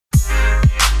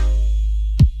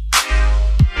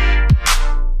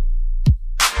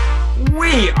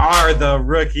We are the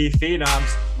Rookie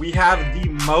Phenoms. We have the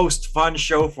most fun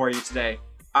show for you today.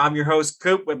 I'm your host,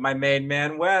 Coop, with my main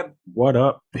man, Webb. What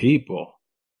up, people?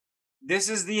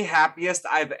 This is the happiest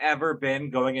I've ever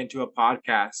been going into a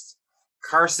podcast.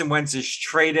 Carson Wentz is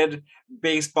traded,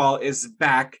 baseball is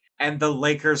back, and the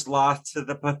Lakers lost to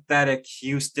the pathetic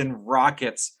Houston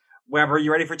Rockets. Webb, are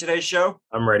you ready for today's show?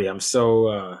 I'm ready. I'm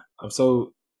so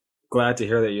glad to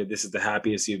hear that this is the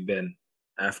happiest you've been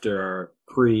after our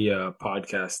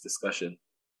pre-podcast discussion.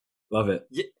 Love it.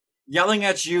 Yelling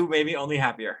at you made me only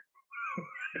happier.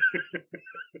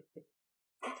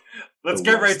 Let's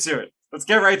get right to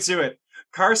it.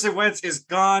 Carson Wentz is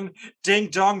gone. Ding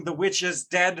dong, the witch is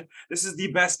dead. This is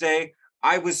the best day.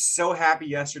 I was so happy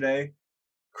yesterday.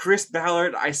 Chris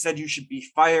Ballard, I said you should be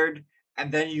fired,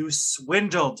 and then you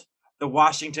swindled the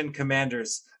Washington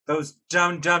Commanders. Those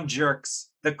dumb jerks.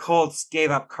 The Colts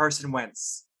gave up Carson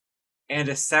Wentz and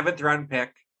a 7th-round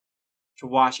pick to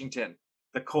Washington.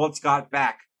 The Colts got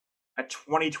back a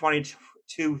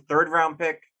 2022 3rd-round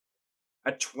pick,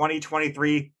 a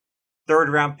 2023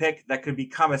 3rd-round pick that could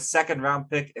become a 2nd-round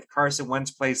pick if Carson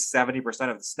Wentz plays 70%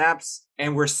 of the snaps.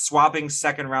 And we're swapping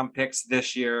 2nd-round picks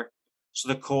this year, so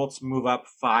the Colts move up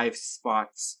 5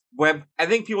 spots. Webb, I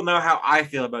think people know how I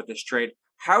feel about this trade.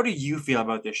 How do you feel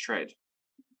about this trade?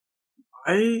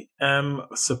 I am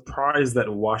surprised that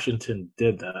Washington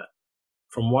did that.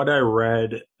 From what I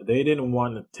read, they didn't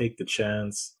want to take the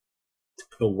chance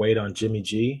to wait on Jimmy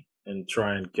G and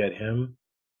try and get him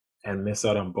and miss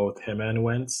out on both him and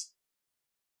Wentz.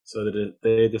 So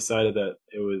they decided that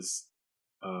it was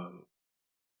a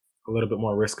little bit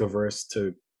more risk averse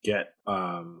to get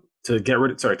Carson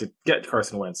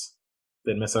Wentz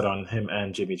than miss out on him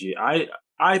and Jimmy G.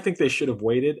 I think they should have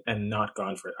waited and not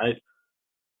gone for it.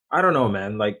 I don't know,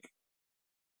 man. Like,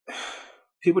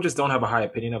 people just don't have a high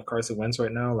opinion of Carson Wentz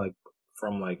right now. Like,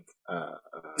 from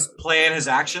his play and his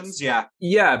actions, yeah.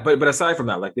 Yeah, but aside from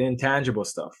that, like the intangible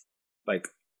stuff, like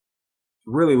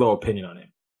really low opinion on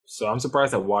him. So I'm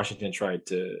surprised that Washington tried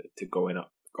to go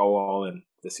all in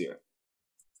this year.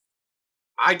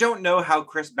 I don't know how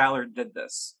Chris Ballard did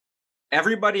this.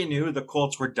 Everybody knew the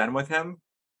Colts were done with him,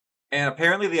 and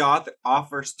apparently the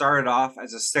offer started off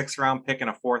as a 6th-round pick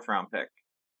and a 4th-round pick.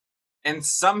 And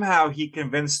somehow he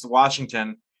convinced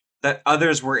Washington that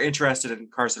others were interested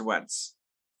in Carson Wentz.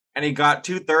 And he got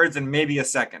 2/3 and maybe a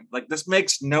 2nd. Like, this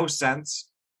makes no sense.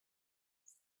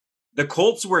 The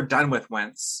Colts were done with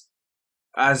Wentz.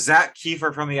 Zach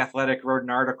Kiefer from The Athletic wrote an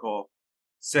article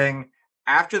saying,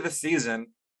 after the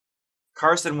season,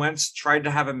 Carson Wentz tried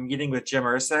to have a meeting with Jim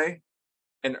Irsay,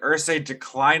 and Irsay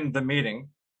declined the meeting.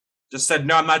 Just said,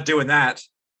 no, I'm not doing that.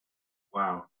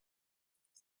 Wow.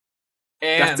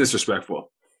 And that's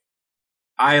disrespectful.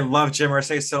 I love Jim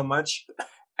Irsay so much.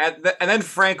 And then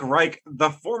Frank Reich, the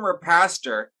former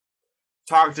pastor,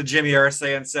 talked to Jimmy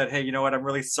Irsay and said, hey, you know what? I'm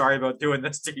really sorry about doing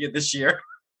this to you this year.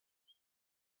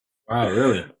 Wow,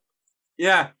 really?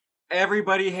 Yeah.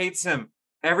 Everybody hates him.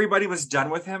 Everybody was done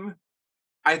with him.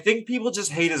 I think people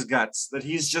just hate his guts, that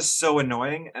he's just so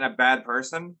annoying and a bad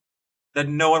person that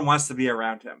no one wants to be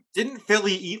around him. Didn't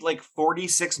Philly eat like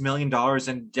 $46 million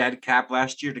in dead cap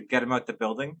last year to get him out the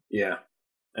building? Yeah.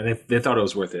 And they thought it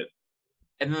was worth it.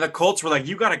 And then the Colts were like,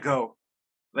 you gotta go.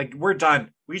 Like, we're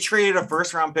done. We traded a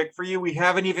 1st-round pick for you. We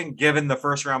haven't even given the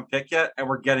 1st-round pick yet, and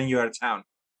we're getting you out of town.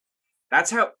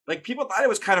 That's how, like, people thought it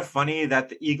was kind of funny that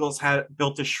the Eagles had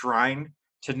built a shrine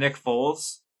to Nick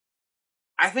Foles.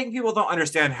 I think people don't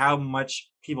understand how much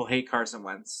people hate Carson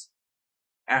Wentz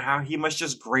and how he must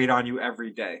just grate on you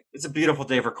every day. It's a beautiful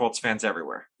day for Colts fans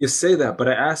everywhere. You say that, but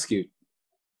I ask you,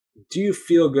 do you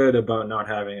feel good about not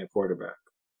having a quarterback?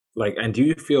 Like, and do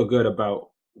you feel good about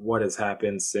what has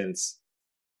happened since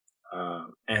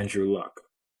Andrew Luck?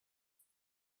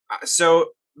 So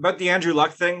about the Andrew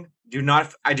Luck thing,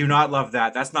 I do not love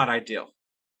that. That's not ideal.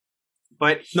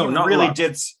 But he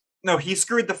he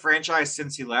screwed the franchise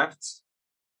since he left.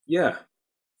 Yeah.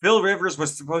 Phil Rivers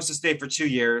was supposed to stay for 2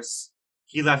 years.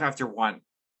 He left after 1.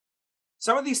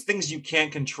 Some of these things you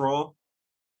can't control.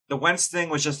 The Wentz thing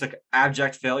was just an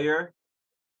abject failure.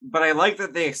 But I like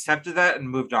that they accepted that and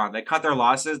moved on. They cut their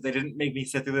losses. They didn't make me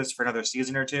sit through this for another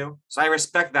season or 2. So I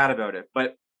respect that about it.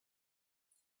 But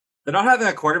the not having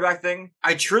a quarterback thing,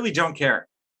 I truly don't care.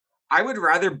 I would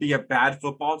rather be a bad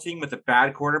football team with a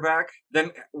bad quarterback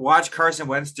than watch Carson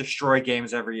Wentz destroy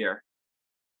games every year.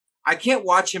 I can't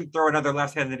watch him throw another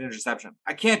left-handed interception.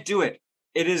 I can't do it.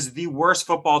 It is the worst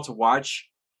football to watch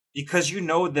because you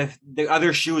know the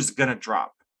other shoe is going to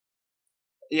drop.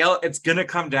 It's going to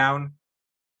come down.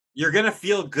 You're going to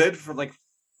feel good for like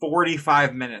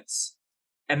 45 minutes,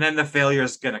 and then the failure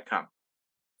is going to come.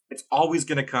 It's always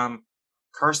going to come.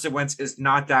 Carson Wentz is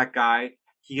not that guy.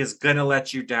 He is going to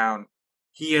let you down.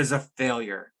 He is a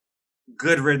failure.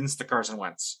 Good riddance to Carson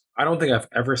Wentz. I don't think I've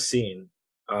ever seen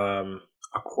a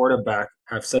quarterback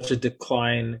have such a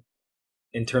decline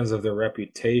in terms of their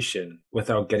reputation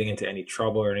without getting into any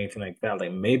trouble or anything like that.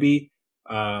 Like maybe,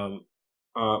 what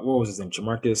was his name?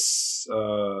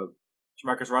 Jamarcus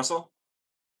Russell?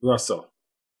 Russell.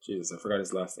 Jesus, I forgot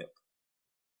his last name.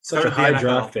 So Such a did the high NFL.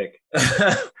 draft pick.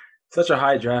 Such a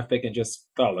high draft pick and just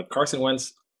fell. Like Carson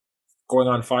Wentz going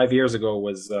on 5 years ago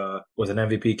was an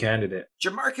MVP candidate.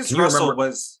 Jamarcus Russell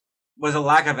was a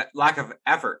lack of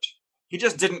effort. He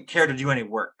just didn't care to do any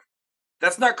work.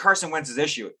 That's not Carson Wentz's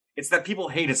issue. It's that people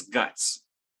hate his guts.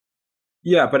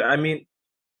 Yeah, but I mean,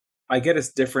 I get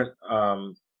it's different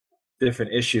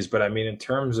issues, but I mean, in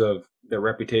terms of their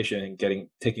reputation and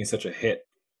taking such a hit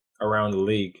around the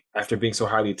league after being so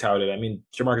highly touted. I mean,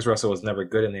 Jamarcus Russell was never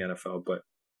good in the NFL, but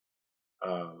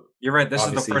you're right. This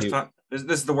is the first time. This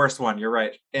is the worst one. You're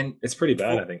right, and it's pretty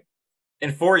bad. I think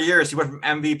in 4 years he went from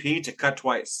MVP to cut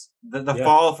twice. The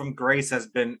fall from grace has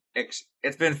been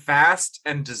it's been fast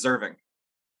and deserving.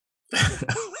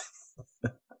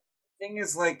 Thing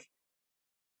is, like,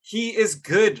 he is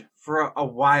good for a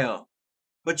while,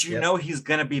 but you know he's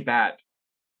gonna be bad.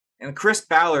 And Chris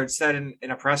Ballard said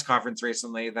in a press conference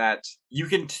recently that you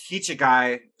can teach a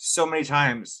guy so many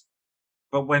times,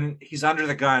 but when he's under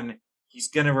the gun, he's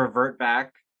going to revert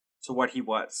back to what he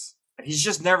was. And he's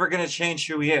just never going to change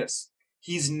who he is.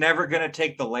 He's never going to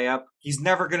take the layup. He's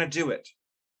never going to do it.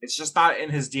 It's just not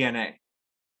in his DNA.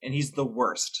 And he's the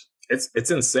worst. It's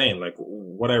insane. Like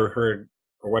what I heard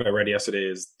or what I read yesterday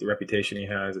is the reputation he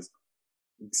has is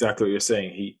exactly what you're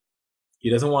saying.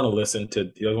 He doesn't want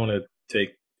to he doesn't want to take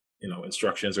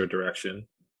instructions or direction.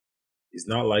 He's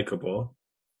not likable.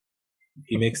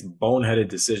 He makes boneheaded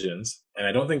decisions, and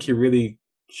I don't think he really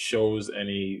shows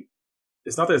any.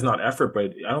 It's not that it's not effort,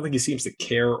 but I don't think he seems to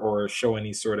care or show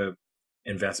any sort of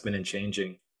investment in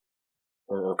changing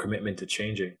or commitment to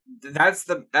changing. That's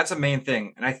a main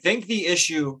thing, and I think the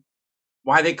issue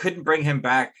why they couldn't bring him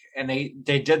back, and they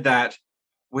did that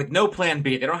with no plan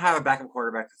B. They don't have a backup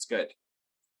quarterback that's good.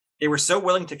 They were so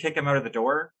willing to kick him out of the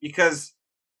door because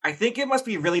I think it must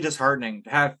be really disheartening to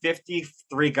have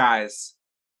 53 guys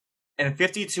and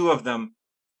 52 of them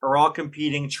are all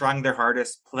competing, trying their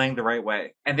hardest, playing the right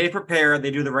way. And they prepare, they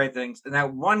do the right things, and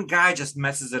that one guy just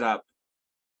messes it up.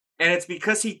 And it's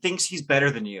because he thinks he's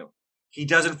better than you. He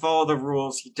doesn't follow the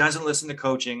rules. He doesn't listen to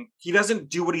coaching. He doesn't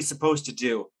do what he's supposed to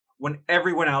do when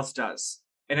everyone else does.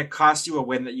 And it costs you a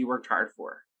win that you worked hard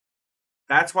for.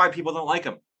 That's why people don't like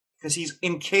him. Because he's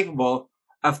incapable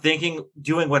of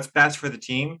doing what's best for the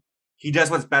team. He does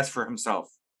what's best for himself.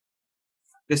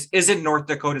 This isn't North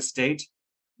Dakota State.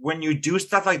 When you do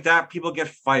stuff like that, people get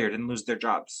fired and lose their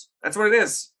jobs. That's what it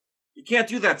is. You can't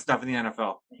do that stuff in the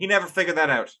NFL. He never figured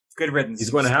that out. Good riddance. He's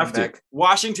going to have to.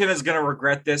 Washington is going to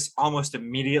regret this almost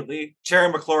immediately.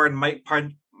 Terry McLaurin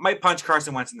might punch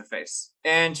Carson Wentz in the face.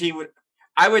 And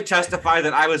I would testify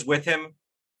that I was with him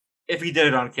if he did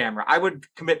it on camera. I would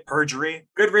commit perjury.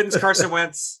 Good riddance, Carson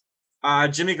Wentz.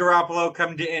 Jimmy Garoppolo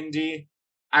come to Indy.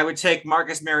 I would take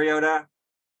Marcus Mariota.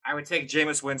 I would take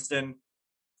Jameis Winston.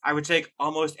 I would take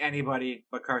almost anybody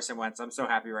but Carson Wentz. I'm so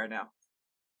happy right now.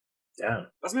 Damn.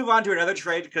 Let's move on to another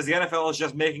trade because the NFL is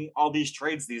just making all these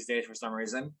trades these days for some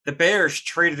reason. The Bears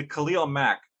traded Khalil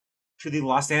Mack to the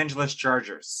Los Angeles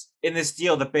Chargers. In this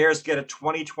deal, the Bears get a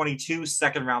 2022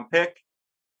 second-round pick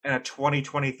and a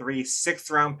 2023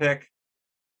 sixth-round pick.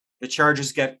 The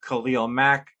Chargers get Khalil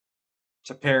Mack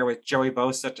to pair with Joey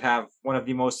Bosa to have one of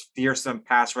the most fearsome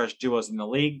pass rush duos in the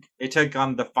league. They took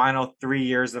on the final 3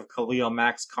 years of Khalil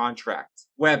Mack's contract.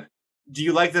 Webb, do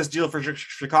you like this deal for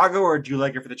Chicago or do you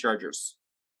like it for the Chargers?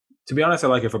 To be honest, I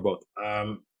like it for both.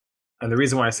 And the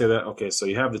reason why I say that, okay, so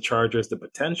you have the Chargers. The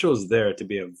potential is there to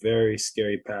be a very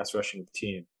scary pass rushing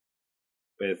team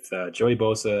with Joey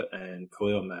Bosa and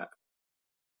Khalil Mack.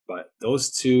 But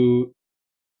those two,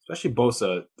 especially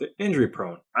Bosa, they're injury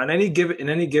prone. In any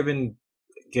given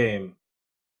game,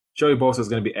 Joey Bosa is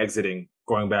going to be exiting,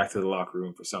 going back to the locker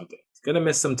room for something. He's going to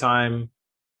miss some time.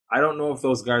 I don't know if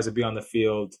those guys will be on the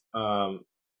field the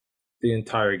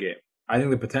entire game. I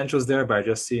think the potential is there, but I've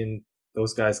just seen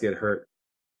those guys get hurt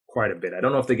quite a bit. I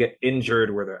don't know if they get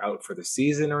injured where they're out for the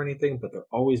season or anything, but they're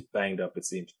always banged up, it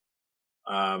seems.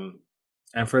 And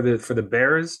for the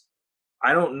Bears,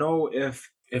 I don't know if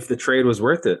the trade was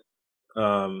worth it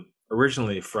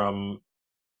originally from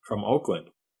Oakland.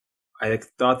 I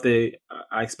expected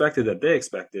that they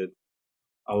expected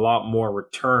a lot more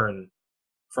return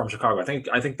from Chicago. I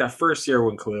think that first year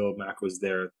when Khalil Mack was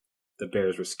there, the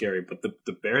Bears were scary, but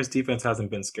the Bears defense hasn't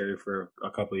been scary for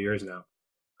a couple of years now.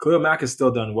 Khalil Mack has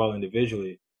still done well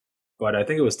individually, but I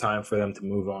think it was time for them to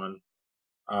move on.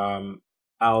 Um,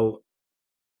 I'll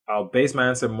I'll base my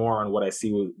answer more on what I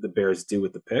see what the Bears do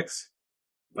with the picks,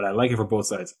 but I like it for both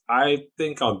sides. I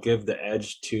think I'll give the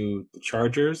edge to the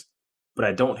Chargers, but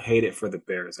I don't hate it for the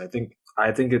Bears. I think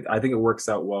it works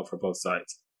out well for both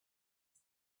sides.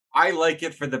 I like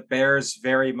it for the Bears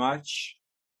very much,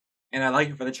 and I like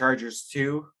it for the Chargers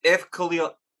too. If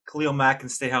Khalil Mack can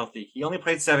stay healthy, he only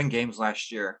played 7 games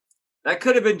last year. That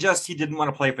could have been just he didn't want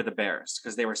to play for the Bears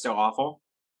because they were so awful.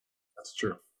 That's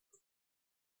true.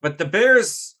 But the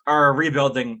Bears are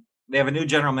rebuilding. They have a new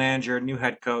general manager, new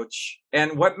head coach.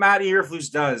 And what Matt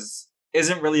Eberflus does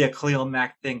isn't really a Khalil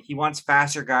Mack thing. He wants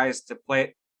faster guys to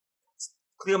play.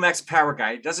 Khalil Mack's a power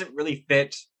guy. It doesn't really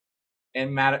fit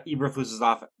in Matt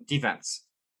Eberflus' defense.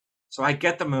 So I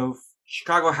get the move.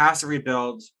 Chicago has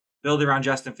to build around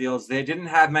Justin Fields. They didn't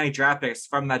have many draft picks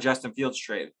from that Justin Fields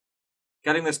trade.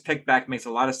 Getting this pick back makes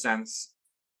a lot of sense.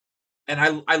 And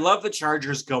I love the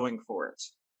Chargers going for it.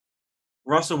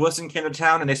 Russell Wilson came to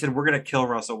town and they said, we're going to kill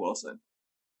Russell Wilson.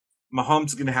 Mahomes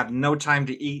is going to have no time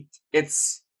to eat.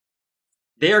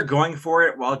 They are going for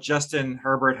it while Justin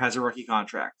Herbert has a rookie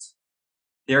contract.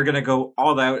 They're going to go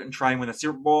all out and try and win the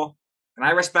Super Bowl. And I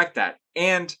respect that.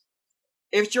 And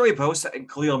if Joey Bosa and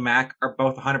Khalil Mack are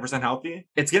both 100% healthy,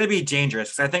 it's going to be dangerous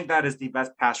because I think that is the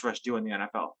best pass rush duo in the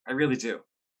NFL. I really do.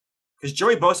 Because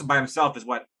Joey Bosa by himself is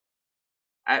what?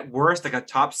 At worst, like a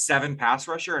top 7 pass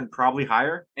rusher and probably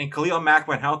higher. And Khalil Mack,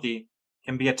 when healthy,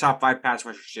 can be a top 5 pass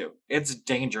rusher too. It's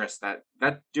dangerous.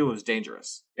 That duo is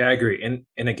dangerous. Yeah, I agree.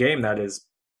 In a game, that is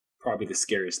probably the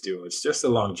scariest duo. It's just the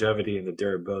longevity and the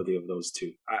durability of those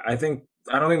two. I don't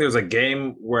think there's a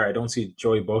game where I don't see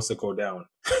Joey Bosa go down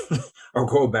or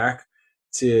go back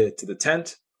to the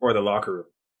tent or the locker room.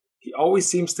 He always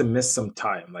seems to miss some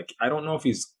time. Like, I don't know if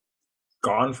he's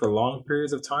gone for long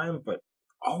periods of time, but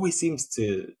always seems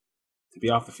to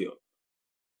be off the field.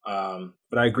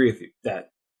 But I agree with you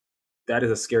that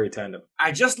is a scary tandem.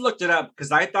 I just looked it up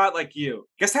because I thought like you.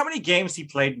 Guess how many games he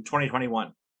played in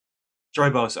 2021?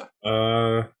 Joey Bosa.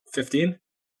 15?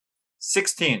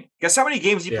 16. Guess how many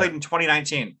games he played in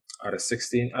 2019? Out of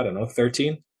 16? I don't know,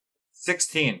 13?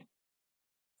 16.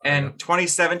 And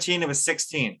 2017, it was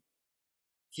 16.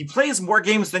 He plays more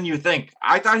games than you think.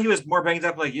 I thought he was more banged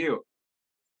up like you.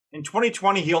 In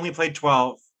 2020, he only played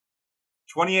 12.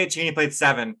 2018, he played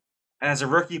 7. And as a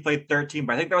rookie, he played 13.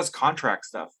 But I think that was contract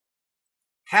stuff.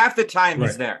 Half the time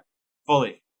he's there,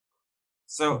 fully.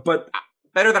 So, but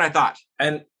better than I thought.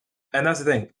 And that's the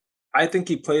thing. I think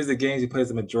he plays the games. He plays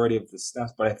the majority of the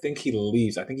snaps. But I think he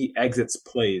leaves. I think he exits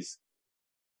plays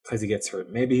because he gets hurt.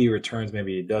 Maybe he returns.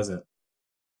 Maybe he doesn't.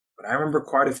 But I remember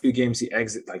quite a few games he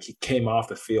exit. Like, he came off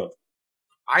the field.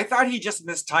 I thought he just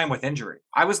missed time with injury.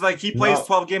 I was like, he plays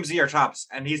 12 games a year tops,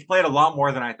 and he's played a lot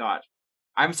more than I thought.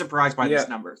 I'm surprised by these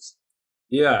numbers.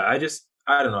 Yeah, I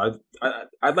don't know.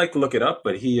 I'd like to look it up,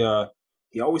 but he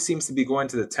always seems to be going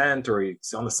to the tent or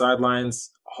he's on the sidelines.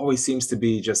 Always seems to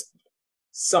be just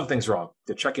something's wrong.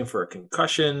 They're checking for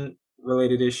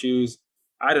concussion-related issues.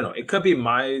 I don't know. It could be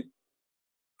my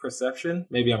perception.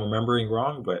 Maybe I'm remembering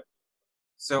wrong, but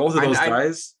both of those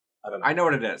guys, I don't know. I know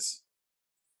what it is.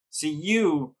 See,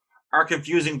 you are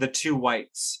confusing the two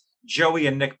whites, Joey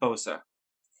and Nick Bosa.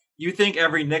 You think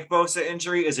every Nick Bosa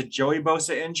injury is a Joey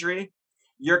Bosa injury?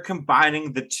 You're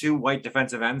combining the two white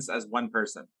defensive ends as one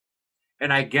person.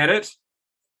 And I get it.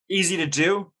 Easy to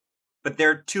do, but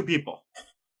they're two people.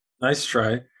 Nice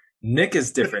try. Nick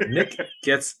is different.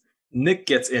 Nick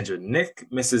gets injured. Nick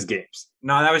misses games.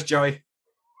 No, that was Joey.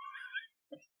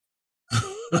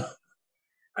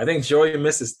 I think Joey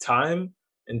misses time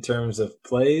in terms of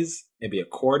plays, maybe a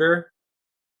quarter,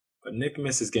 but Nick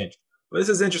misses games. But this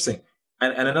is interesting.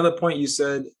 And another point you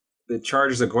said, the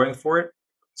Chargers are going for it.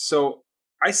 So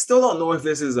I still don't know if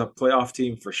this is a playoff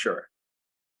team for sure.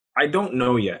 I don't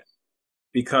know yet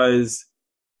because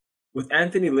with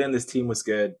Anthony Lynn, this team was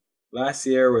good. Last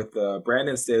year with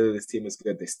Brandon Staley, this team was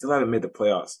good. They still haven't made the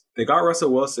playoffs. They got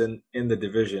Russell Wilson in the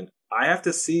division. I have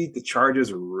to see the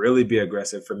Chargers really be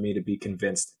aggressive for me to be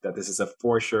convinced that this is a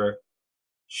for sure,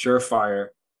 surefire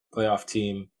playoff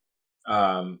team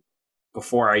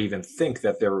before I even think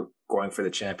that they're going for the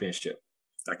championship.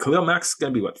 Khalil Mack's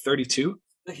going to be, 32?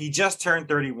 He just turned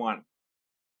 31.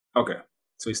 Okay.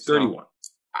 So he's 31.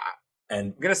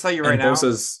 And I'm going to tell you right now.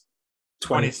 Bosa's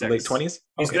 26. Late 20s?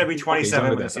 He's going to be 27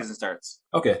 when the season starts.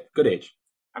 Okay. Good age.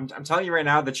 I'm telling you right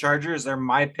now, the Chargers are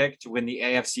my pick to win the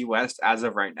AFC West as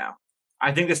of right now.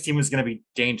 I think this team is going to be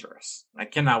dangerous. I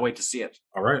cannot wait to see it.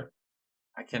 All right.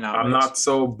 I cannot I'm not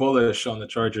so bullish on the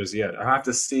Chargers yet. I have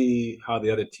to see how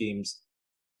the other teams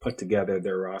put together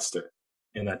their roster.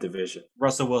 in that division.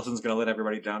 Russell Wilson's going to let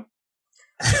everybody down.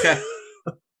 Okay.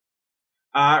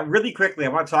 Really quickly, I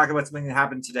want to talk about something that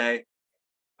happened today.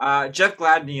 Jeff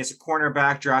Gladney is a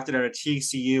cornerback drafted out of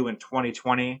TCU in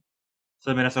 2020 to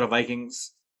the Minnesota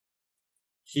Vikings.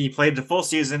 He played the full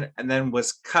season and then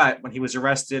was cut when he was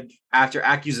arrested after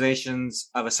accusations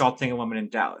of assaulting a woman in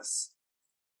Dallas.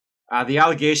 The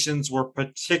allegations were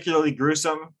particularly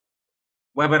gruesome.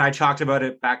 Webb and I talked about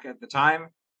it back at the time.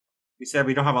 We said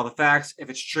we don't have all the facts. If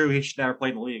it's true, he should never play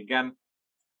in the league again.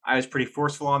 I was pretty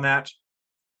forceful on that.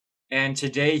 And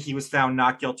today he was found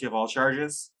not guilty of all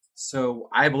charges. So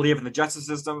I believe in the justice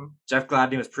system. Jeff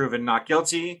Gladney was proven not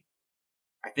guilty.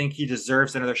 I think he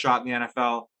deserves another shot in the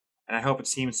NFL. And I hope a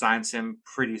team signs him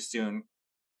pretty soon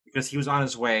because he was on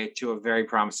his way to a very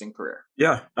promising career.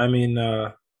 Yeah, I mean,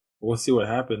 we'll see what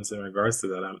happens in regards to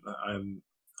that.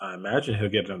 I imagine he'll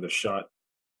get another shot.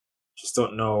 Just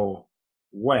don't know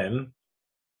when.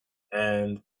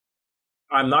 And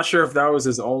I'm not sure if that was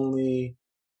the only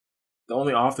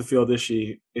off the field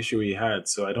issue he had.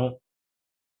 So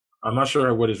I'm not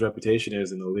sure what his reputation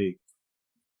is in the league.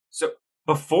 So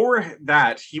before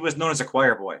that, he was known as a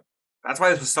choir boy. That's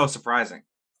why this was so surprising.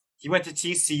 He went to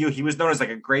TCU. He was known as like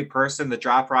a great person. The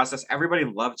draft process, everybody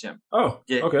loved him. Oh,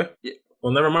 yeah, okay. Yeah.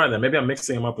 Well, never mind then. Maybe I'm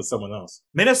mixing him up with someone else.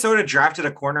 Minnesota drafted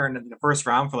a corner in the first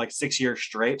round for like 6 years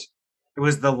straight. It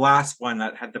was the last one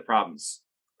that had the problems,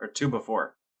 or two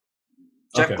before.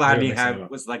 Jeff Gladney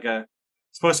was like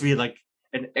supposed to be like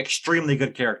an extremely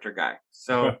good character guy.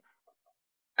 So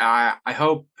I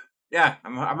hope,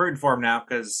 I'm rooting for him now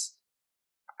because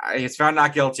he's found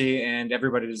not guilty and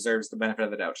everybody deserves the benefit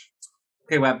of the doubt.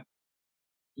 Okay, Webb,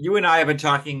 you and I have been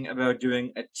talking about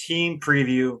doing a team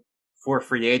preview for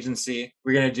free agency.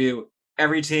 We're going to do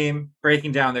every team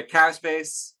breaking down their cap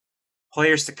space,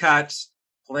 players to cut,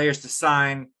 players to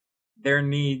sign, their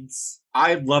needs.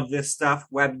 I love this stuff.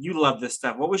 Webb, you love this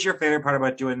stuff. What was your favorite part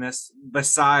about doing this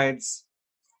besides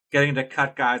getting to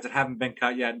cut guys that haven't been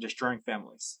cut yet and destroying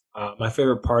families? My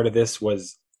favorite part of this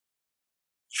was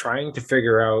trying to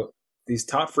figure out these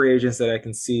top free agents that I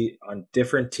can see on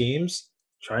different teams,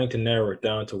 trying to narrow it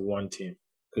down to one team.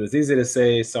 Because it's easy to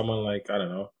say someone like, I don't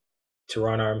know,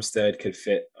 Teron Armstead could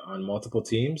fit on multiple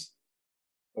teams.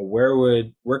 But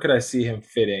where could I see him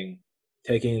fitting,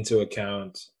 taking into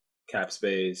account cap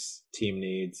space, team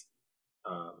needs,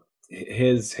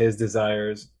 his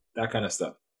desires, that kind of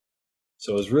stuff.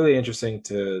 So it was really interesting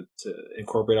to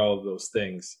incorporate all of those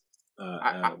things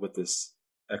with this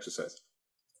exercise.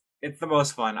 It's the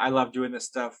most fun. I love doing this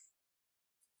stuff.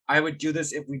 I would do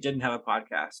this if we didn't have a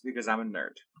podcast because I'm a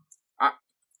nerd.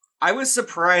 I was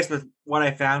surprised with what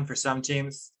I found for some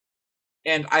teams.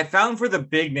 And I found for the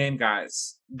big name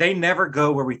guys, they never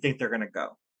go where we think they're going to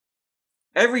go.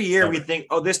 Every year we think,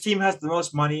 oh, this team has the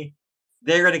most money.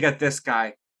 They're going to get this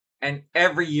guy. And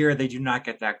every year they do not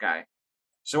get that guy.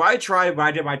 So I tried when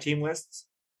I did my team lists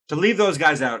to leave those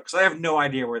guys out because I have no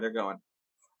idea where they're going.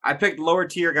 I picked lower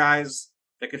tier guys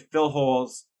that could fill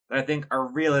holes that I think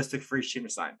are realistic for each team to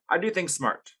sign. I do things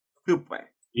smart. Hoop way.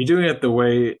 You're doing it the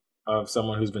way of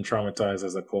someone who's been traumatized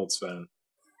as a Colts fan.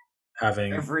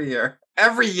 Having every year.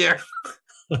 Every year.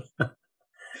 We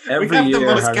have the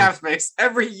most cap space.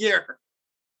 Every year.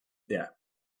 Yeah.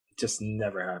 It just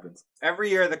never happens. Every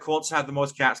year the Colts have the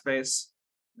most cap space.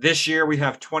 This year we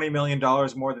have $20 million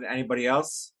more than anybody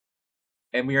else.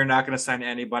 And we are not going to sign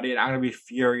anybody. And I'm going to be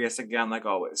furious again, like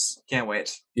always. Can't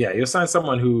wait. Yeah, you'll sign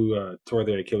someone who tore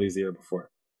their Achilles the year before.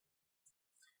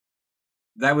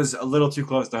 That was a little too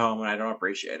close to home, and I don't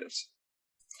appreciate it.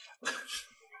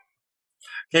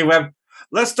 Okay, Webb,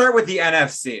 let's start with the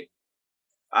NFC.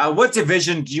 What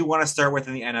division do you want to start with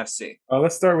in the NFC?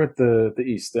 Let's start with the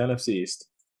East, the NFC East.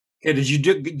 Okay,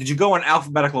 did you go in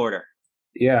alphabetical order?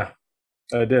 Yeah,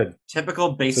 I did.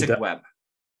 Typical basic Webb.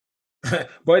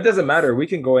 But it doesn't matter. We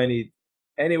can go any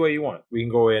way you want. We can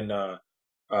go in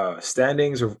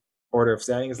standings or order of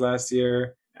standings last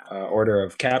year, order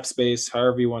of cap space,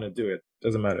 however you want to do it.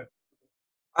 Doesn't matter.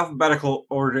 Alphabetical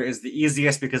order is the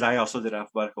easiest because I also did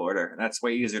alphabetical order, and that's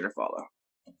way easier to follow.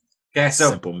 Okay,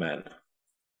 so simple man.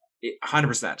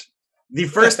 100%. The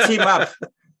first team up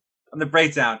on the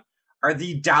breakdown are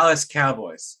the Dallas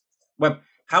Cowboys. Webb,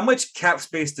 how much cap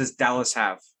space does Dallas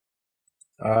have?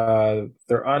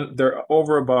 They're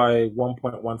over by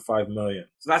 1.15 million.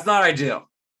 So that's not ideal.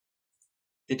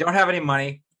 They don't have any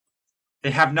money. They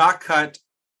have not cut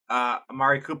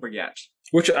Amari Cooper yet,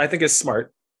 which I think is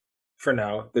smart. For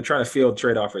now, they're trying to field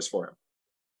trade offers for him,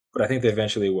 but I think they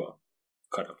eventually will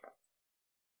cut him.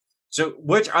 So,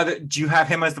 do you have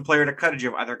him as the player to cut? Or do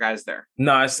you have other guys there?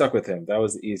 No, I stuck with him. That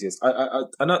was the easiest.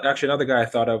 Another guy I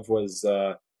thought of was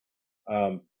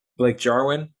Blake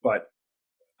Jarwin, but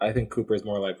I think Cooper is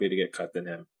more likely to get cut than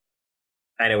him.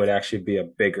 And it would actually be a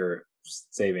bigger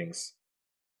savings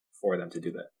for them to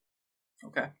do that.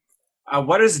 Okay.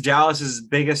 What is Dallas's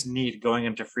biggest need going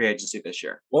into free agency this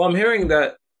year? Well, I'm hearing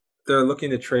that they're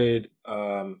looking to trade,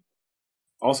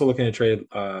 also looking to trade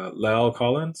La'el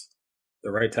Collins, the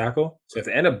right tackle. So if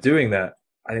they end up doing that,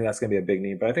 I think that's going to be a big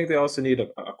need. But I think they also need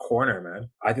a corner, man.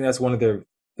 I think that's one of their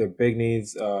big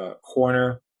needs,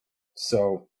 corner.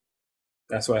 So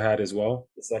that's what I had as well,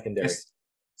 the secondary. Yes.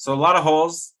 So a lot of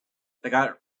holes. They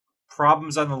got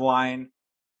problems on the line,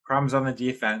 problems on the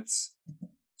defense.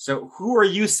 So who are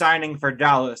you signing for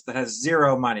Dallas that has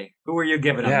zero money? Who are you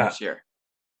giving them this year?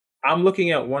 I'm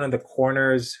looking at one of the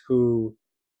corners who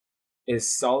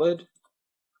is solid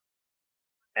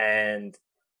and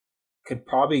could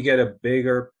probably get a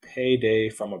bigger payday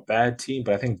from a bad team,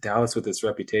 but I think Dallas, with its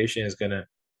reputation, is going to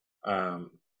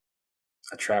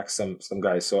attract some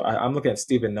guys. So I'm looking at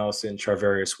Steven Nelson,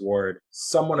 Charvarius Ward,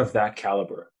 someone of that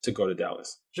caliber to go to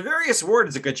Dallas. Charvarius Ward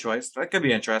is a good choice. That could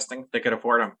be interesting. They could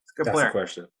afford him. It's a good player. That's the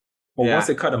question. But once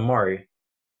they cut Amari,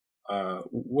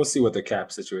 we'll see what the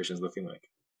cap situation is looking like.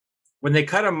 When they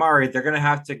cut Amari, they're going to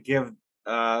have to give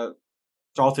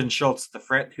Dalton Schultz,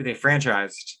 who they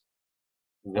franchised,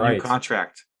 a new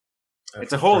contract.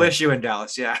 It's a whole issue in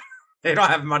Dallas, yeah. They don't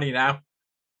have money now.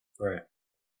 Right.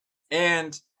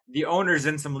 And the owner's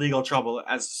in some legal trouble,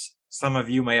 as some of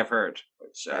you may have heard.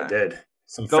 Which I did.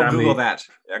 Google that.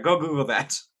 Yeah, go Google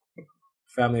that.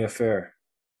 Family affair.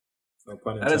 No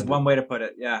pun intended. That is one way to put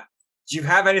it, yeah. Do you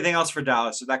have anything else for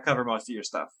Dallas? Did that cover most of your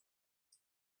stuff?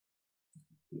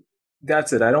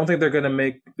 That's it. I don't think they're going to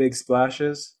make big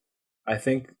splashes. I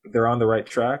think they're on the right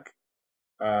track.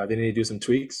 They need to do some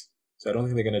tweaks. So I don't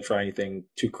think they're going to try anything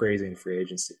too crazy in free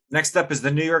agency. Next up is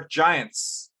the New York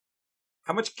Giants.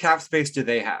 How much cap space do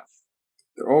they have?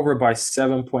 They're over by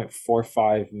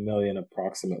 $7.45 million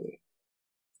approximately.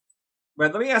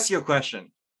 But let me ask you a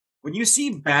question. When you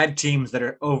see bad teams that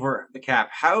are over the cap,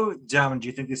 how dumb do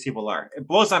you think these people are? It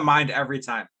blows my mind every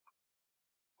time.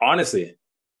 Honestly,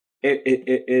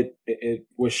 it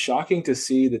was shocking to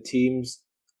see the teams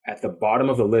at the bottom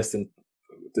of the list and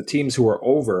the teams who are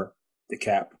over the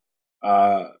cap,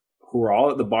 who are all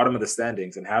at the bottom of the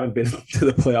standings and haven't been to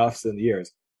the playoffs in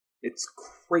years. It's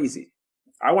crazy.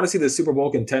 I want to see the Super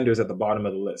Bowl contenders at the bottom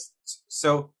of the list.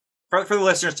 So for the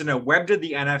listeners to know, Webb did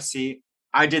the NFC,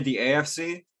 I did the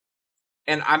AFC,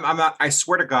 and I'm not. I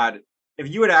swear to God, if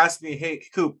you had asked me, hey,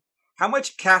 Coop, how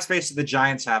much cap space do the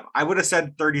Giants have? I would have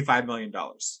said $35 million.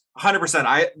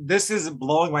 100%. This is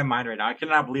blowing my mind right now. I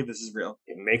cannot believe this is real.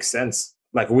 It makes sense.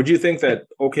 Like, would you think that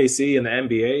OKC in the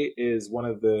NBA is one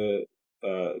of the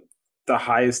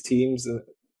highest teams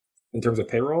in terms of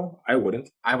payroll? I wouldn't.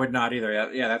 I would not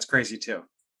either. Yeah, that's crazy too.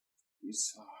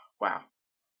 Wow.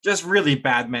 Just really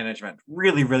bad management.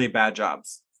 Really, really bad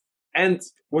jobs. And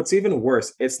what's even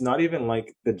worse, it's not even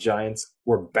like the Giants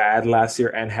were bad last year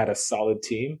and had a solid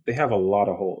team. They have a lot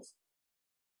of holes.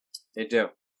 They do.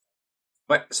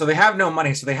 But so they have no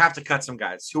money, so they have to cut some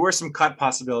guys. Who are some cut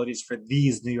possibilities for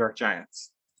these New York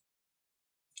Giants?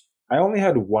 I only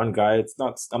had one guy.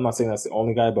 I'm not saying that's the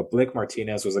only guy, but Blake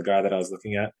Martinez was a guy that I was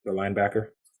looking at, the linebacker.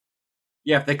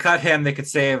 Yeah, if they cut him, they could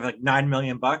save like $9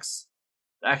 million.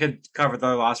 That could cover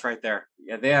their loss right there.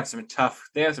 Yeah, they have some tough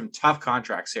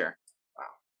contracts here. Wow.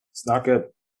 It's not good.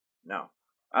 No.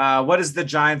 What is the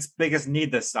Giants' biggest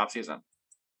need this offseason?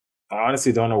 I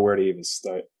honestly don't know where to even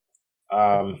start.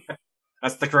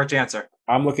 That's the correct answer.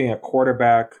 I'm looking at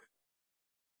quarterback,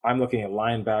 I'm looking at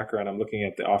linebacker, and I'm looking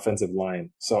at the offensive line.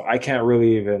 So I can't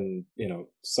really even,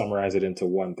 summarize it into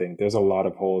one thing. There's a lot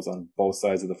of holes on both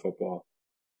sides of the football.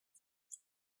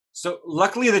 So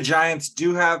luckily the Giants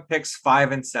do have picks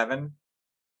 5 and 7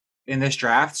 in this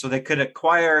draft, so they could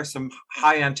acquire some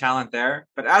high-end talent there.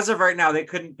 But as of right now, they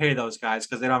couldn't pay those guys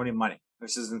because they don't have any money.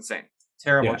 This is insane.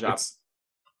 Terrible job.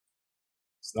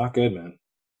 It's not good, man.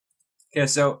 Okay,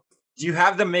 so do you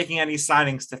have them making any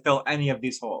signings to fill any of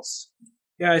these holes?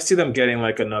 Yeah, I see them getting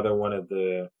like another one of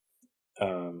the,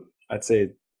 I'd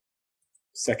say,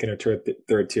 second or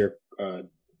third tier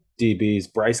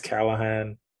DBs. Bryce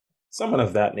Callahan, someone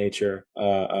of that nature.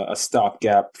 A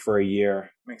stopgap for a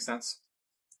year. Makes sense.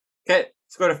 Okay,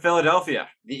 let's go to Philadelphia.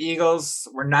 The Eagles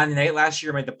were 9-8 last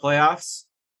year, made the playoffs.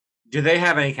 Do they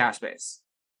have any cap space?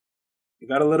 You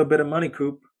got a little bit of money,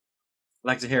 Coop. I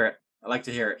like to hear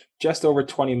it. Just over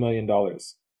 $20 million.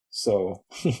 So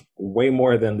way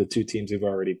more than the two teams we've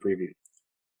already previewed.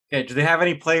 Okay, do they have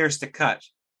any players to cut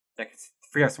that could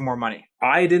free up some more money?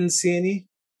 I didn't see any.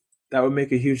 That would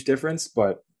make a huge difference,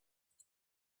 but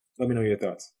let me know your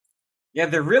thoughts. Yeah,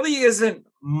 there really isn't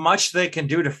much they can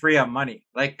do to free up money.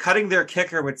 Like cutting their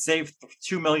kicker would save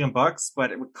 $2 million,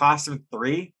 but it would cost them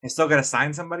three. They still got to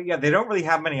sign somebody. Yeah, they don't really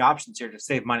have many options here to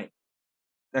save money.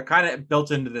 They're kind of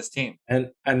built into this team.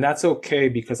 And that's okay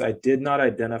because I did not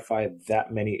identify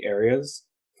that many areas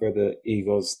for the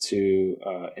Eagles to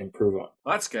improve on.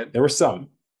 Well, that's good. There were some.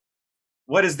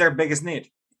 What is their biggest need?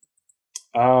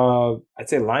 I'd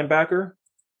say linebacker.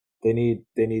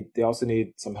 They also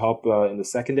need some help in the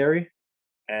secondary,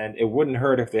 and it wouldn't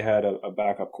hurt if they had a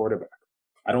backup quarterback.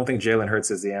 I don't think Jalen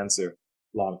Hurts is the answer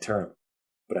long term,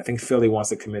 but I think Philly wants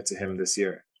to commit to him this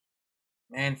year.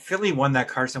 Man, Philly won that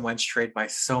Carson Wentz trade by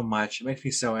so much. It makes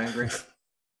me so angry.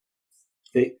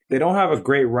 They don't have a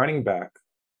great running back,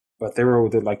 but they were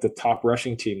like the top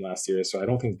rushing team last year, so I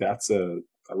don't think that's a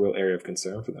real area of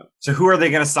concern for them. So who are they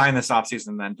going to sign this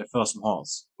offseason then to fill some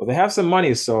holes? Well, they have some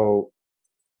money, so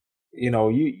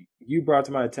you brought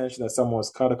to my attention that someone was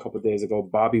cut a couple of days ago.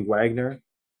 Bobby Wagner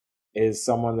is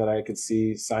someone that I could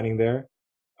see signing there.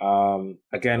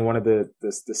 Again, one of the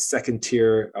second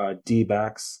tier D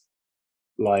backs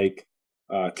like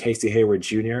Casey Hayward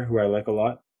Jr., who I like a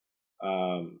lot.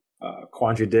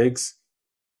 Quandre Diggs,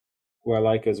 who I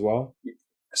like as well.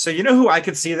 So you know who I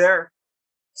could see there?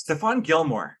 Stephon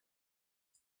Gilmore.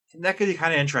 And that could be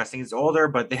kind of interesting. He's older,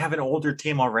 but they have an older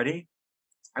team already.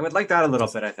 I would like that a little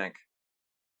bit, I think.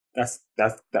 That's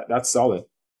solid.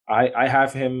 I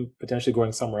have him potentially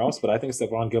going somewhere else, but I think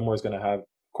Stephon Gilmore is going to have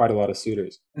quite a lot of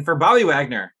suitors. And for Bobby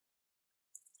Wagner,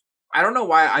 I don't know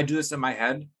why I do this in my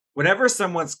head. Whenever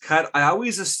someone's cut, I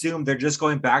always assume they're just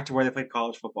going back to where they played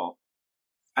college football.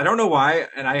 I don't know why,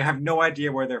 and I have no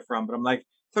idea where they're from, but I'm like,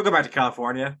 he'll go back to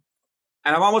California.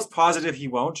 And I'm almost positive he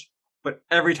won't, but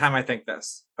every time I think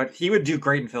this. But he would do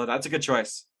great in Philadelphia. That's a good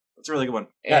choice. That's a really good one.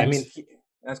 Yeah, I mean,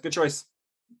 that's a good choice.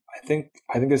 I think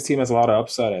this team has a lot of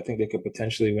upside. I think they could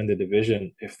potentially win the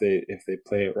division if they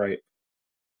play it right.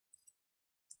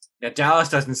 Yeah, Dallas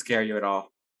doesn't scare you at all.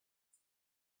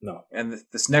 No. And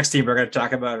this next team we're going to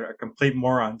talk about are complete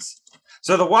morons.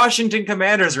 So the Washington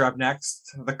Commanders are up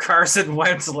next. The Carson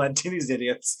Wentz led to these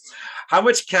idiots. How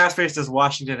much cap space does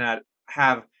Washington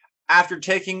have after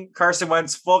taking Carson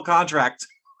Wentz full contract?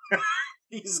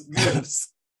 These goofs.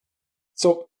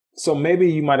 So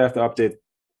maybe you might have to update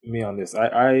me on this.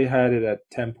 I had it at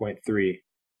 10.3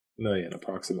 million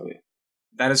approximately.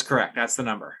 That is correct. That's the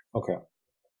number. Okay.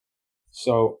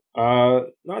 So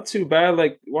not too bad.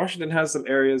 Like Washington has some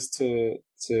areas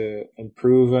to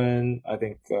improve in. I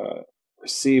think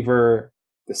receiver,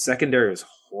 the secondary is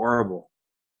horrible,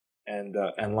 and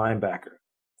linebacker.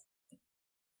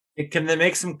 Can they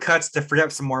make some cuts to free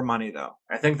up some more money, though?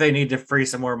 I think they need to free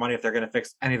some more money if they're going to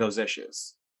fix any of those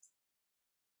issues.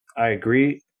 I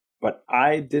agree, but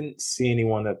I didn't see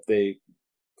anyone that they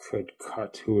could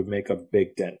cut who would make a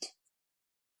big dent.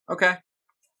 Okay.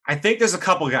 I think there's a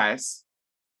couple guys.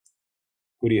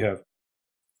 Who do you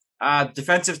have?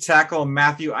 Defensive tackle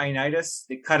Matthew Ioannidis.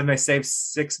 They cut him. They saved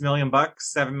 $6 million,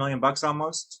 $7 million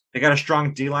almost. They got a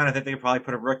strong D line. I think they could probably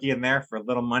put a rookie in there for a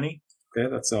little money. Okay,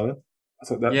 that's solid.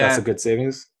 That's a good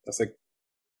savings. That's like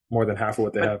more than half of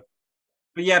what they have.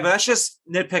 But that's just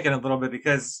nitpicking a little bit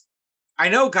because I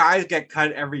know guys get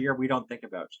cut every year we don't think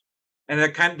about, and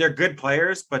they're good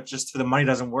players, but just the money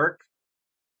doesn't work.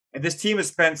 And this team has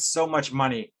spent so much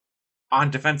money on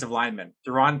defensive linemen: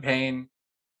 Deron Payne,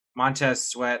 Montez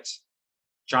Sweat,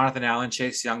 Jonathan Allen,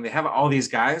 Chase Young. They have all these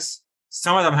guys.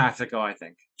 Some of them have to go, I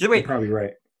think. You're probably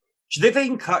right. Should they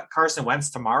think cut Carson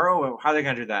Wentz tomorrow? How are they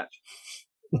going to do that?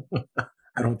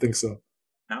 I don't think so.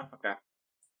 No? Okay.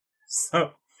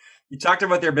 So you talked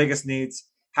about their biggest needs.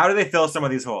 How do they fill some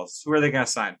of these holes? Who are they going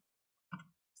to sign?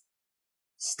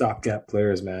 Stopgap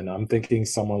players, man. I'm thinking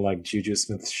someone like Juju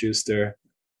Smith-Schuster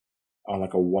on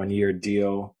like a 1-year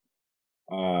deal.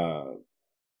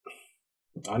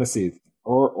 Honestly,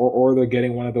 or they're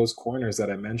getting one of those corners that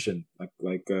I mentioned,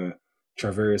 like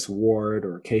Travarius Ward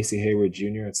or Casey Hayward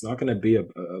Jr. It's not going to be a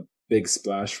big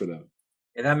splash for them.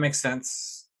 Yeah, that makes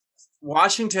sense.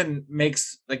 Washington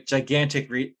makes like gigantic.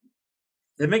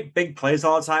 They make big plays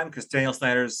all the time because Daniel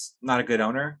Snyder's not a good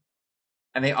owner,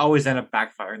 and they always end up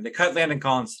backfiring. They cut Landon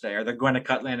Collins today, or they're going to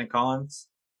cut Landon Collins.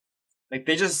 Like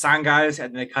they just sign guys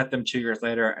and they cut them 2 years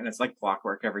later, and it's like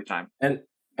clockwork every time. And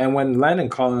when Landon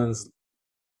Collins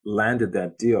landed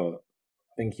that deal,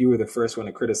 I think you were the first one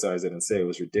to criticize it and say it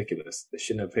was ridiculous. They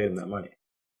shouldn't have paid him that money.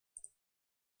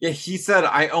 Yeah, he said,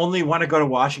 "I only want to go to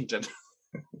Washington."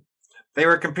 They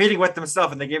were competing with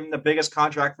themselves, and they gave him the biggest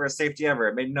contract for a safety ever.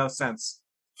 It made no sense.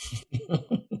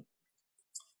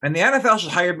 And the NFL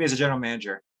should hire me as a general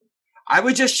manager. I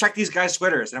would just check these guys'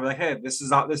 Twitters, and I'd be like, "Hey, this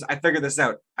is all this. I figured this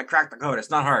out. I cracked the code. It's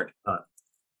not hard."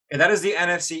 And that is the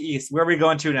NFC East. Where are we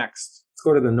going to next? Let's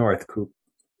go to the North, Coop.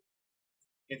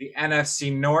 In the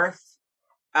NFC North,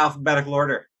 alphabetical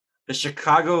order. The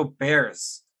Chicago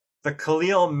Bears. The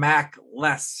Khalil Mack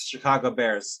less Chicago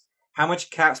Bears. How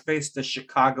much cap space does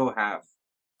Chicago have?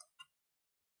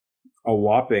 A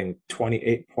whopping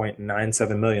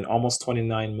 28.97 million, almost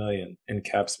 29 million in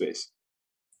cap space.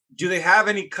 Do they have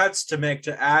any cuts to make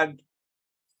to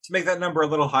make that number a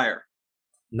little higher?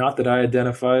 Not that I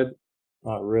identified.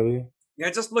 Not really. Yeah,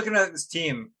 just looking at this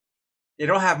team, they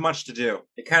don't have much to do.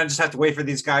 They kind of just have to wait for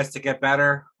these guys to get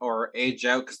better or age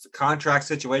out because the contract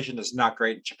situation is not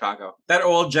great in Chicago. That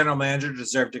old general manager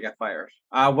deserved to get fired.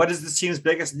 What is this team's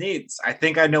biggest needs? I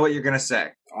think I know what you're going to say.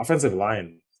 Offensive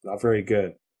line, not very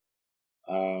good.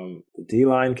 The D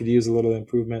line could use a little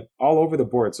improvement all over the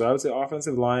board. So I would say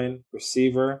offensive line,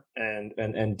 receiver,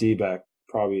 and D back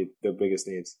probably their biggest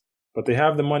needs. But they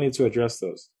have the money to address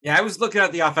those. Yeah, I was looking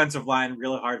at the offensive line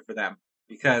really hard for them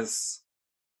because,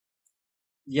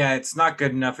 yeah, it's not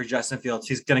good enough for Justin Fields.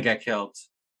 He's going to get killed.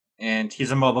 And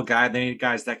he's a mobile guy. They need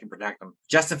guys that can protect him.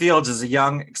 Justin Fields is a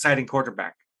young, exciting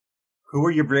quarterback. Who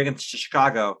are you bringing to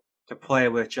Chicago to play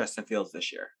with Justin Fields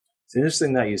this year? It's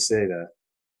interesting that you say that.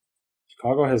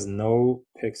 Chicago has no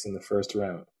picks in the first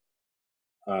round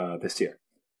this year.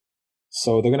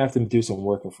 So they're going to have to do some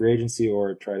work in free agency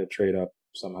or try to trade up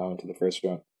somehow into the first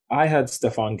round. I had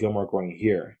Stephon Gilmore going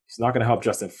here. He's not going to help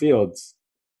Justin Fields,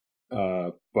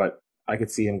 but I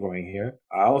could see him going here.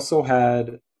 I also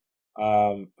had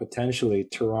potentially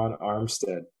Teron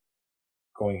Armstead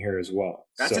going here as well.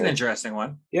 That's an interesting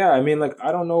one. Yeah, I mean,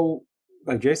 I don't know.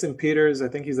 Jason Peters, I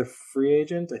think he's a free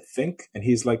agent, and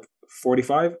he's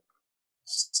 45.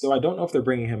 So I don't know if they're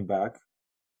bringing him back.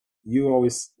 You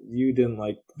didn't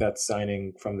like that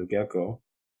signing from the get-go.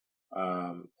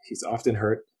 He's often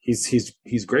hurt.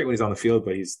 He's great when he's on the field,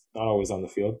 but he's not always on the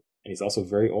field, and he's also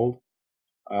very old.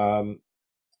 And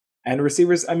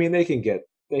receivers, I mean, they can get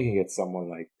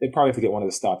someone they probably have to get one of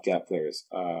the stopgap players,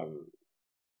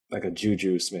 like a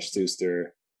Juju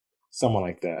Smith-Schuster, someone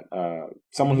like that.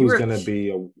 Someone who's going to be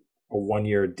a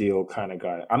 1-year deal kind of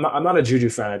guy. I'm not a Juju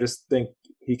fan. I just think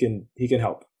he can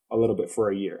help a little bit for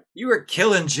a year. You were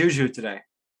killing Juju today.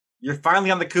 You're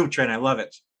finally on the Coop train. I love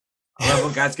it. I love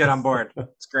when guys get on board.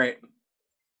 It's great.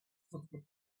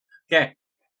 Okay.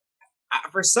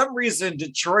 For some reason,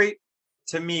 Detroit,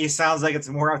 to me, sounds like it's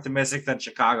more optimistic than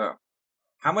Chicago.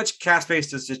 How much cap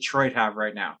space does Detroit have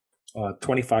right now?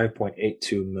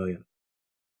 25.82 million.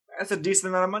 That's a decent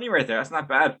amount of money right there. That's not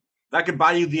bad. That could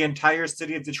buy you the entire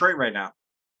city of Detroit right now.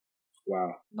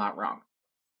 Wow. Not wrong.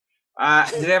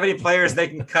 Do they have any players they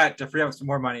can cut to free up some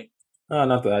more money?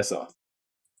 Not that I saw.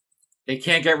 They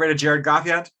can't get rid of Jared Goff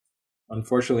yet?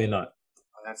 Unfortunately not.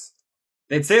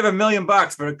 They'd save $1 million,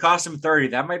 but it cost him 30.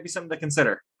 That might be something to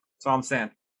consider. That's all I'm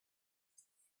saying.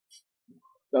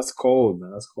 That's cold,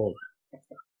 man. That's cold.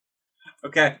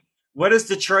 Okay. What is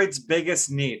Detroit's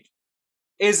biggest need?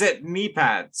 Is it knee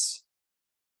pads?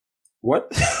 What?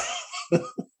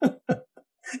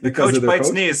 The coach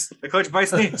bites knees. The coach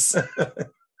bites knees.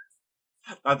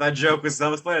 Thought that joke was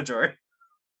self-explanatory.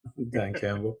 Dan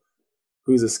Campbell,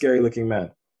 who's a scary-looking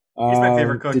man. He's my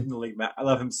favorite coach in the league, Matt. I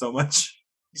love him so much.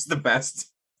 He's the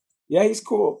best. Yeah, he's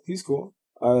cool. He's cool.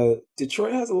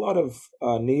 Detroit has a lot of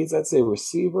needs. I'd say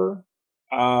receiver.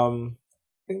 I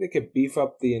think they could beef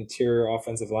up the interior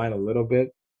offensive line a little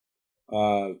bit.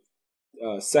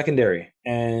 Secondary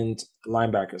and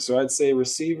linebacker. So I'd say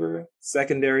receiver,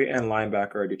 secondary, and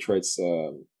linebacker are Detroit's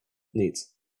needs.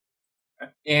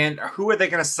 And who are they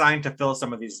going to sign to fill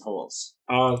some of these holes?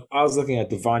 I was looking at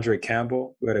Devondre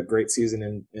Campbell, who had a great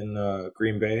season in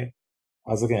Green Bay. I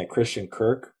was looking at Christian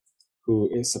Kirk, who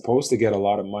is supposed to get a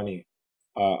lot of money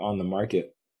on the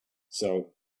market. So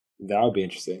that would be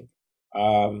interesting.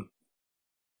 I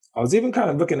was even kind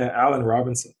of looking at Allen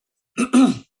Robinson.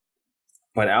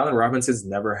 But Allen Robinson's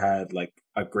never had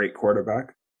a great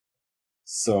quarterback.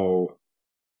 So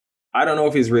I don't know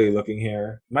if he's really looking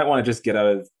here. Might want to just get out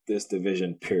of this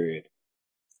division, period.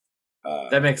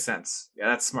 That makes sense. Yeah,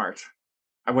 that's smart.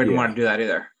 I wouldn't want to do that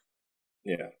either.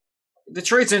 Yeah.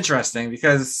 Detroit's interesting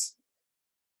because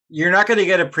you're not going to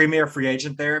get a premier free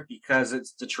agent there because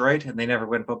it's Detroit and they never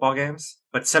win football games.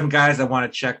 But some guys that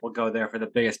want to check will go there for the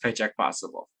biggest paycheck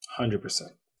possible.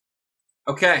 100%.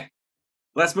 Okay.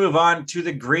 Let's move on to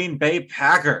the Green Bay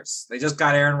Packers. They just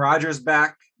got Aaron Rodgers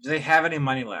back. Do they have any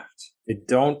money left? They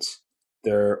don't.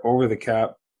 They're over the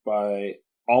cap by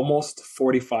almost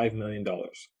 $45 million.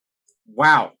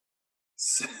 Wow.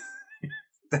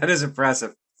 That is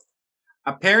impressive.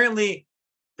 Apparently,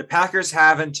 the Packers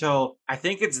have until, I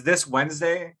think it's this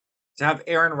Wednesday, to have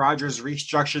Aaron Rodgers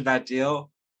restructure that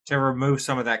deal to remove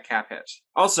some of that cap hit.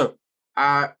 Also,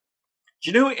 do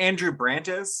you know who Andrew Brandt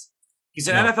is? He's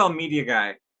an No. NFL media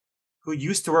guy who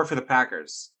used to work for the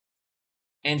Packers.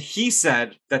 And he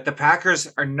said that the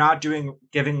Packers are not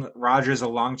giving Rodgers a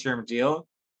long-term deal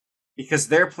because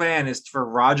their plan is for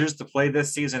Rodgers to play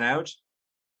this season out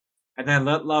and then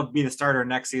let Love be the starter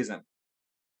next season.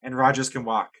 And Rodgers can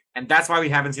walk. And that's why we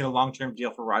haven't seen a long-term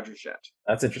deal for Rodgers yet.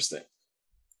 That's interesting.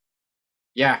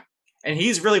 Yeah. And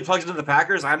he's really plugged into the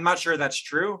Packers. I'm not sure that's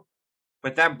true,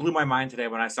 but that blew my mind today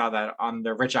when I saw that on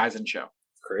the Rich Eisen show.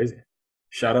 Crazy.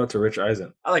 Shout out to Rich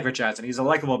Eisen. I like Rich Eisen. He's a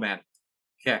likable man.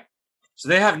 Okay. So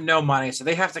they have no money, so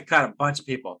they have to cut a bunch of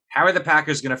people. How are the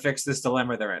Packers going to fix this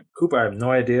dilemma they're in? Coop, I have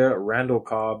no idea. Randall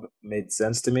Cobb made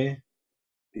sense to me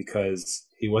because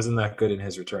he wasn't that good in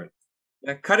his return.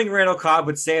 Yeah, cutting Randall Cobb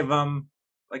would save them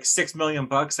like $6 million.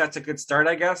 That's a good start,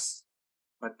 I guess.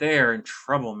 But they are in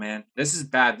trouble, man. This is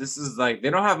bad. This is like, they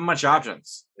don't have much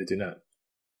options. They do not.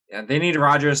 Yeah, they need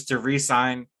Rodgers to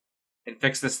re-sign and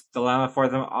fix this dilemma for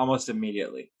them almost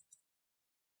immediately.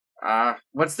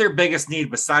 What's their biggest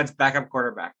need besides backup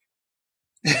quarterback?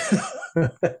 They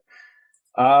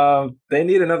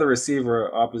need another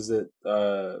receiver opposite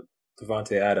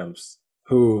Devontae Adams,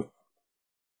 who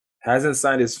hasn't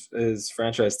signed his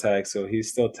franchise tag, so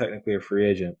he's still technically a free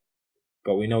agent.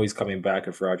 But we know he's coming back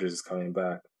if Rodgers is coming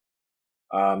back.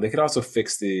 They could also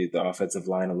fix the offensive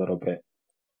line a little bit.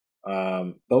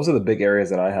 Those are the big areas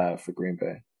that I have for Green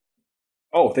Bay.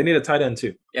 Oh, they need a tight end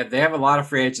too. Yeah, they have a lot of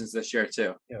free agents this year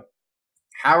too. Yeah.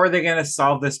 How are they going to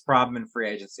solve this problem in free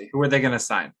agency? Who are they going to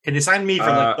sign? Can you sign me for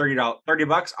like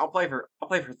 $30? I'll play for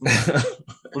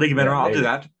League Mineral. I'll do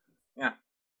that. Yeah.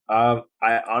 I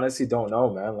honestly don't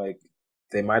know, man. Like,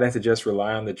 they might have to just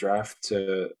rely on the draft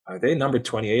are they number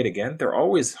 28 again? They're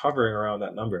always hovering around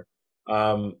that number.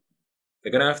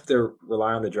 They're gonna have to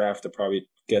rely on the draft to probably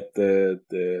get the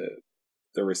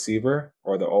receiver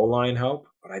or the O-line help.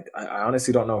 But I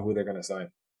honestly don't know who they're gonna sign.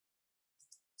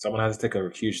 Someone has to take a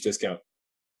huge discount.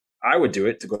 I would do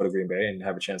it to go to Green Bay and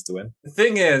have a chance to win. The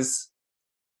thing is,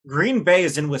 Green Bay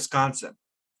is in Wisconsin.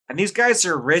 And these guys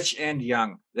are rich and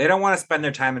young. They don't want to spend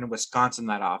their time in Wisconsin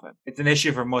that often. It's an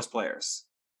issue for most players.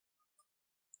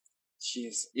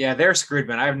 Jeez. Yeah, they're screwed,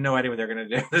 man. I have no idea what they're going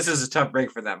to do. This is a tough break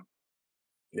for them.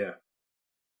 Yeah.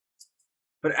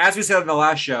 But as we said in the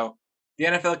last show, the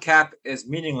NFL cap is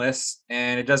meaningless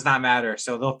and it does not matter.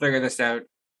 So they'll figure this out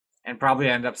and probably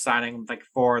end up signing like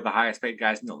 4 of the highest paid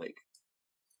guys in the league.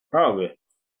 Probably.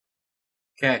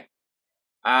 Okay.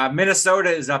 Minnesota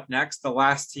is up next, the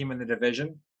last team in the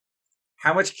division.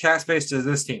 How much cap space does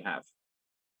this team have?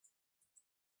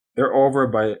 They're over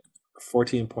by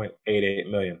 14.88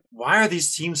 million. Why are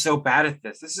these teams so bad at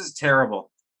this? This is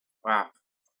terrible. Wow.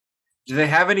 Do they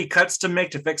have any cuts to make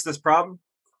to fix this problem?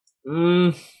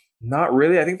 Not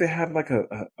really. I think they have like a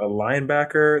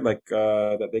linebacker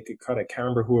that they could cut. I can't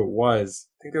remember who it was.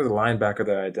 I think there was a linebacker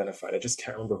that I identified. I just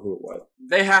can't remember who it was.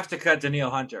 They have to cut Danielle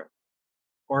Hunter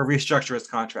or restructure his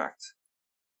contract.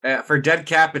 For dead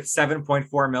cap, it's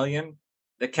 $7.4 million.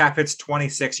 The cap hits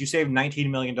 26. You save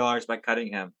 $19 million by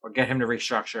cutting him or get him to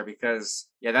restructure because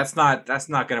that's not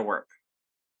going to work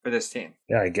for this team.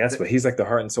 Yeah, I guess, but he's like the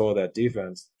heart and soul of that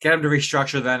defense. Get him to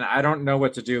restructure. Then I don't know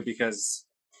what to do because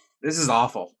this is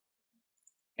awful.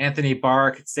 Anthony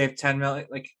Barr could save $10 million.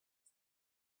 Like,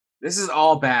 this is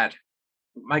all bad.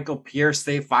 Michael Pierce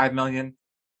saved $5 million.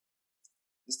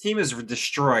 This team is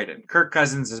destroyed, and Kirk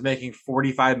Cousins is making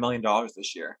 $45 million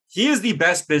this year. He is the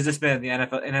best businessman in the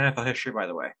NFL history, by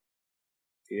the way.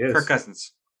 He is. Kirk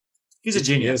Cousins. He's a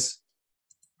genius.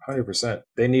 100%.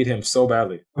 They need him so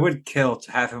badly. I would kill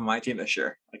to have him on my team this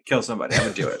year. I'd kill somebody. I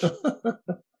would do it.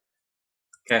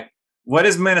 Okay. What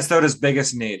is Minnesota's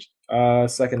biggest need?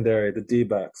 Secondary, the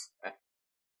D-backs. Okay.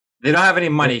 They don't have any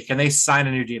money. Can they sign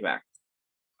a new D-back?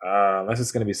 Unless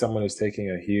it's going to be someone who's taking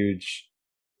a huge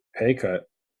pay cut.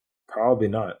 Probably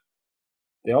not.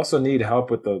 They also need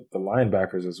help with the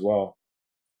linebackers as well.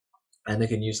 And they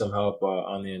can use some help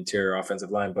on the interior offensive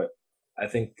line. But I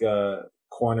think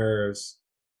corners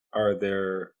are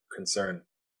their concern.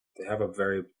 They have a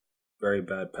very, very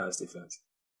bad pass defense.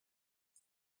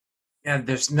 And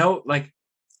there's no,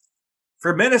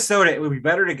 for Minnesota, it would be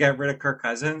better to get rid of Kirk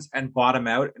Cousins and bottom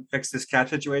out and fix this cap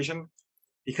situation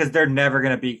because they're never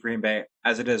going to beat Green Bay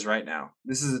as it is right now.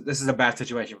 This is a bad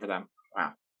situation for them.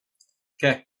 Wow.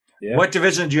 Okay. Yeah. What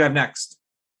division do you have next?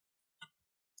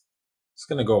 Just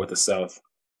going to go with the South.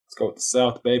 Let's go with the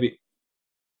South, baby.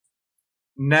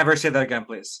 Never say that again,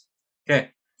 please. Okay.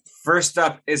 First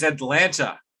up is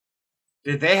Atlanta.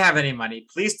 Did they have any money?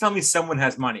 Please tell me someone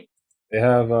has money. They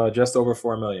have just over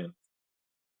 $4 million.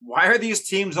 Why are these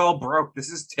teams all broke? This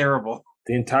is terrible.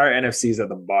 The entire NFC is at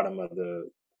the bottom of the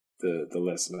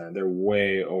list, man. They're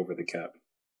way over the cap.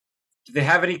 Do they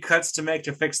have any cuts to make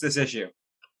to fix this issue?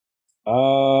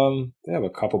 They have a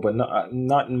couple, but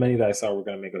not many that I saw were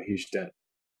going to make a huge dent.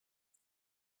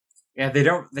 Yeah, they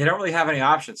don't really have any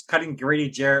options. Cutting Grady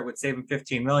Jarrett would save him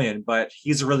 $15 million, but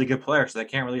he's a really good player, so they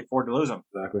can't really afford to lose him.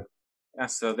 Exactly. Yeah,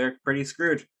 so they're pretty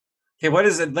screwed. Okay, what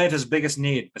is Atlanta's biggest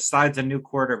need besides a new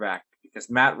quarterback? Because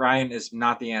Matt Ryan is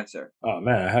not the answer. Oh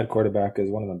man, I had quarterback as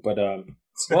one of them, but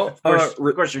well, of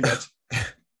course you did.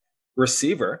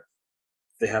 Receiver,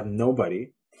 they have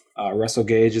nobody. Russell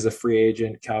Gage is a free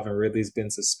agent. Calvin Ridley's been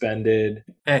suspended.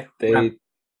 Hey,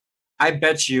 I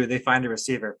bet you they find a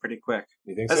receiver pretty quick.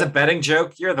 You think That's a betting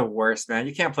joke? You're the worst, man.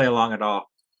 You can't play along at all.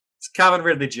 It's a Calvin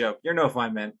Ridley joke. You're no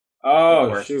fun, man.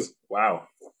 Oh, shoot. Wow.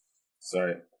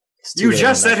 Sorry. You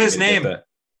just said his name.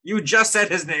 You just said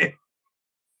his name.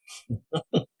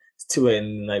 It's too late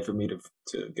in the night for me to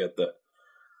get that.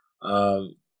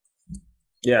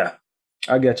 Yeah,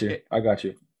 I get you. I got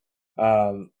you.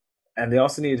 And they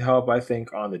also need help, I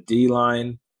think, on the D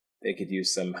line. They could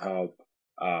use some help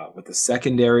with the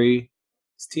secondary.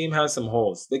 This team has some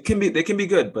holes. They can be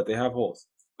good, but they have holes.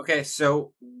 Okay,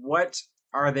 so what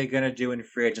are they going to do in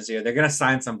free agency? Are they going to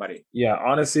sign somebody? Yeah,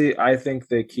 honestly, I think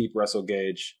they keep Russell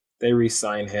Gage. They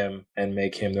re-sign him and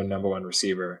make him their number one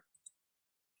receiver.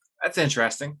 That's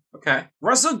interesting. Okay.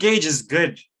 Russell Gage is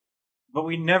good, but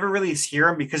we never really hear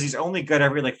him because he's only good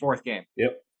every fourth game.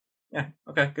 Yep. Yeah,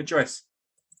 okay, good choice.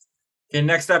 Okay,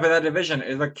 next up in that division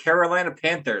is the Carolina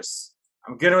Panthers.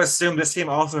 I'm going to assume this team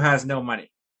also has no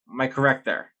money. Am I correct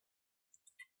there?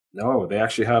 No, they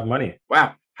actually have money.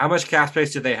 Wow. How much cap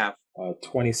space do they have?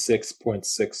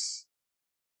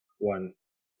 $26.61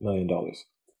 million.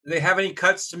 Do they have any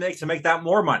cuts to make that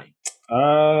more money?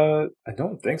 I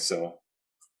don't think so.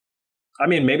 I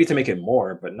mean, maybe to make it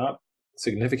more, but not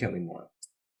significantly more.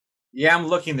 Yeah, I'm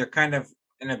looking. They're kind of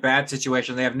in a bad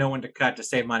situation. They have no one to cut to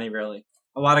save money, really.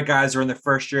 A lot of guys are in the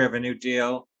first year of a new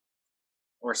deal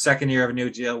or second year of a new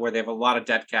deal where they have a lot of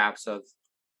dead cap, so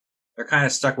they're kind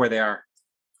of stuck where they are.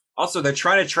 Also, they're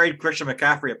trying to trade Christian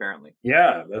McCaffrey, apparently.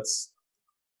 Yeah, it's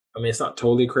not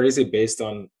totally crazy based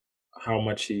on how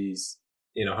much he's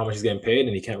getting paid,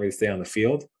 and he can't really stay on the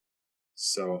field.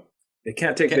 So they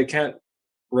can't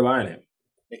rely on him.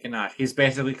 They cannot. He's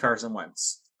basically Carson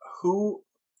Wentz.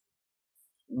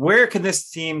 Where can this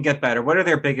team get better? What are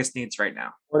their biggest needs right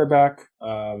now? Quarterback,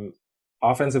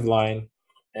 offensive line,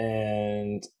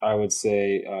 and I would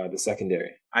say the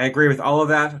secondary. I agree with all of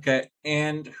that. Okay.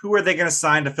 And who are they going to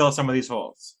sign to fill some of these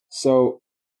holes? So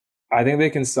I think they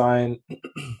can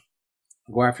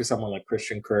go after someone like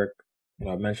Christian Kirk.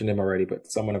 I've mentioned him already, but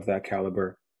someone of that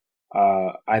caliber.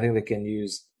 I think they can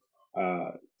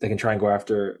they can try and go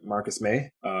after Marcus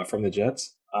May from the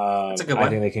Jets. That's a good one.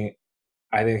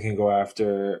 I think they can go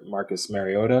after Marcus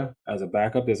Mariota as a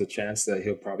backup. There's a chance that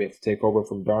he'll probably have to take over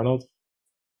from Darnold.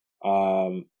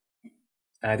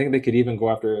 And I think they could even go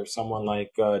after someone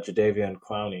like Jadeveon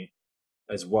Clowney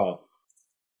as well.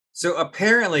 So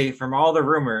apparently, from all the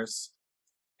rumors,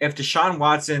 if Deshaun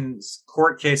Watson's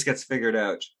court case gets figured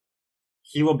out,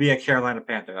 he will be a Carolina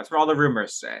Panther. That's what all the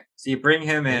rumors say. So you bring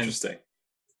him in. Interesting.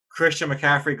 Christian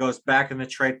McCaffrey goes back in the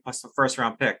trade plus the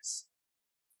first-round picks.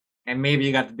 And maybe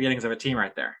you got the beginnings of a team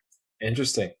right there.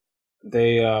 Interesting.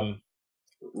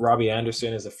 Robbie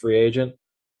Anderson is a free agent,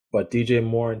 but DJ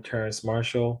Moore and Terrence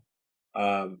Marshall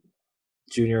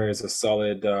Jr. is a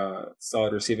solid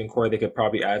receiving core. They could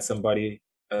probably add somebody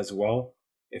as well.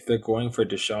 If they're going for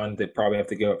Deshaun, they'd probably have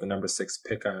to give up the number 6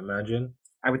 pick, I imagine.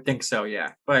 I would think so,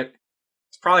 yeah. But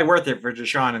it's probably worth it for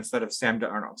Deshaun instead of Sam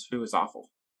Darnold, who is awful.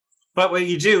 But what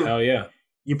you do, hell yeah,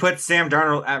 you put Sam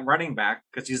Darnold at running back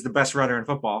because he's the best runner in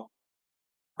football.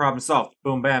 Problem solved.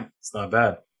 Boom, bam. It's not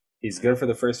bad. He's good for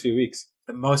the first few weeks.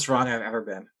 The most wrong I've ever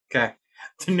been. Okay.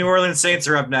 The New Orleans Saints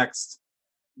are up next.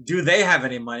 Do they have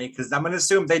any money? Because I'm going to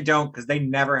assume they don't because they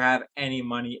never have any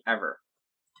money ever.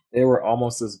 They were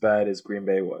almost as bad as Green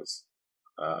Bay was.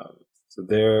 So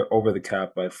they're over the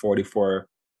cap by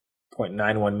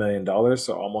 $44.91 million,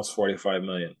 so almost $45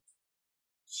 million.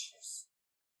 Jeez.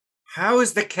 How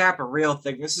is the cap a real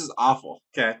thing? This is awful.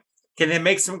 Okay. Can they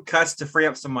make some cuts to free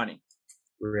up some money?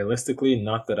 Realistically,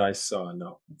 not that I saw,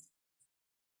 no.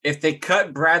 If they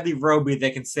cut Bradley Roby, they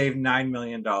can save $9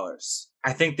 million.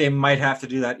 I think they might have to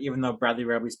do that, even though Bradley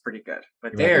Roby's pretty good.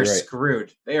 But they are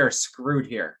screwed. They are screwed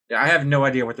here. I have no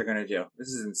idea what they're going to do. This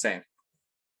is insane.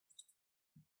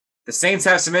 The Saints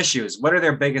have some issues. What are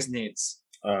their biggest needs?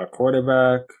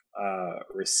 Quarterback,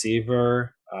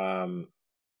 receiver.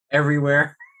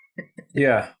 Everywhere.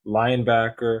 Yeah,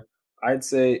 linebacker. I'd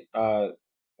say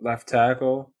left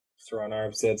tackle. Teron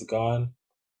Armstead's gone.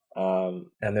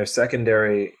 And their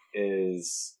secondary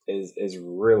is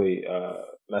really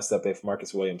messed up if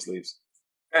Marcus Williams leaves.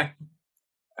 Okay.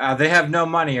 They have no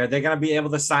money. Are they going to be able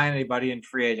to sign anybody in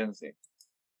free agency?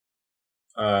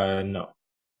 No,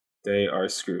 they are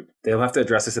screwed. They'll have to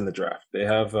address this in the draft. They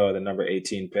have the number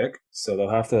 18 pick, so they'll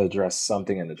have to address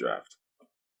something in the draft.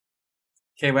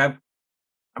 Okay, Webb.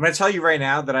 I'm going to tell you right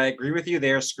now that I agree with you.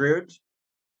 They are screwed.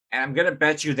 And I'm going to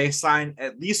bet you they sign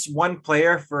at least one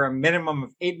player for a minimum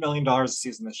of $8 million a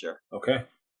season this year. Okay.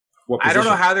 What I don't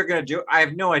position? know how they're going to do it. I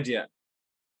have no idea.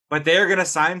 But they are going to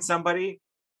sign somebody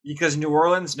because New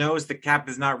Orleans knows the cap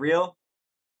is not real.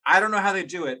 I don't know how they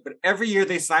do it, but every year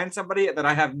they sign somebody that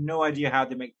I have no idea how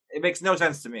they make. It makes no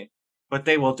sense to me, but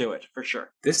they will do it for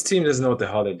sure. This team doesn't know what the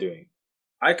hell they're doing.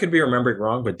 I could be remembering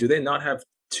wrong, but do they not have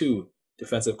two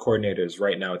defensive coordinators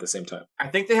right now at the same time? I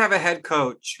think they have a head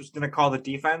coach who's going to call the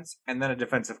defense and then a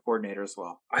defensive coordinator as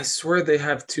well. I swear they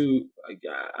have two.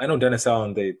 I know Dennis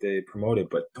Allen they promoted,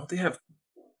 but don't they have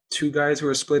two guys who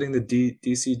are splitting the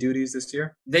DC duties this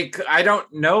year? I don't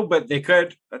know, but they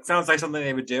could. That sounds like something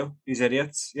they would do. These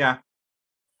idiots. Yeah.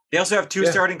 They also have two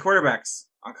starting quarterbacks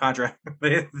on contract.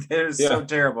 They're so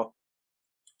terrible.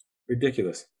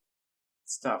 Ridiculous.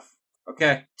 Stuff.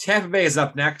 Okay. Tampa Bay is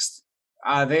up next.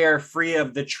 They are free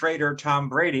of the traitor Tom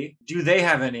Brady. Do they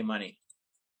have any money?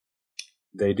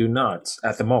 They do not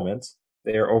at the moment.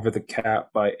 They are over the cap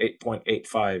by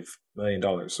 $8.85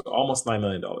 million, so almost $9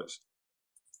 million.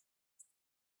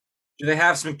 Do they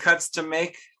have some cuts to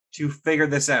make to figure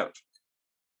this out?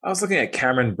 I was looking at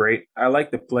Cameron Brate. I like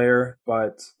the player,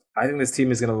 but I think this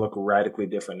team is going to look radically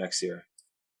different next year.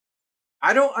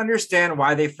 I don't understand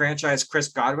why they franchise Chris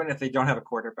Godwin if they don't have a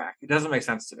quarterback. It doesn't make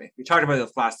sense to me. We talked about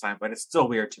this last time, but it's still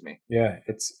weird to me. Yeah,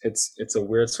 it's a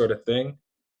weird sort of thing.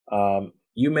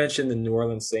 You mentioned the New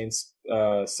Orleans Saints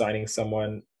signing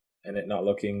someone and it not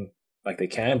looking like they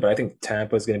can, but I think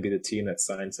Tampa is going to be the team that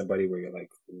signs somebody where you're like,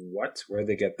 what? Where did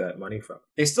they get that money from?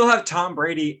 They still have Tom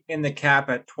Brady in the cap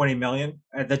at $20 million.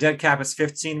 The dead cap is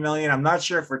 $15 million. I'm not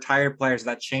sure if retired players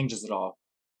that changes at all.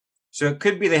 So it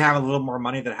could be they have a little more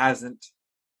money that hasn't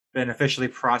been officially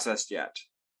processed yet.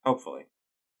 Hopefully.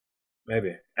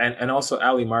 Maybe. And also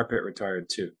Ali Marpet retired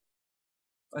too.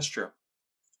 That's true.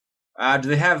 Do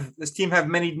they have this team have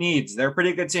many needs? They're a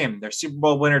pretty good team. They're Super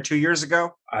Bowl winner 2 years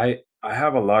ago. I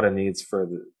have a lot of needs for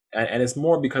and it's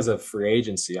more because of free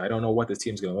agency. I don't know what this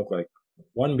team's going to look like.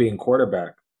 One being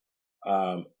quarterback,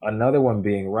 another one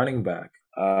being running back,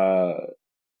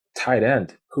 tight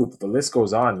end. Hoop. The list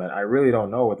goes on, man. I really don't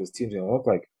know what this team's going to look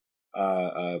like.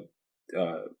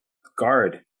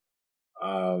 Guard.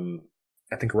 I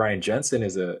think Ryan Jensen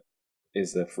is a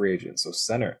free agent, so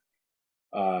center.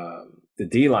 The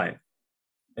D line,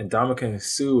 and Dominican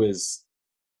Sue is,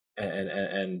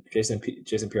 and Jason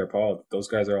Pierre-Paul. Those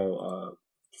guys are all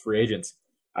free agents.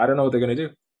 I don't know what they're gonna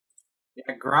do.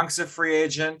 Yeah, Gronk's a free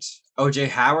agent. OJ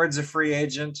Howard's a free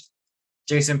agent.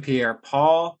 Jason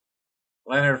Pierre-Paul,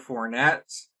 Leonard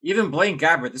Fournette, even Blaine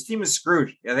Gabbert. This team is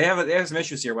screwed. Yeah, they have some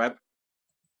issues here, Webb.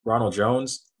 Ronald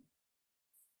Jones.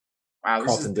 Wow,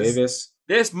 Carlton Davis.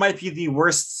 This might be the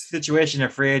worst situation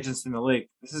of free agents in the league.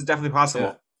 This is definitely possible.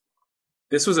 Yeah.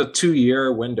 This was a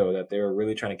 2-year window that they were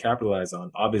really trying to capitalize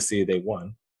on. Obviously, they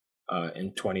won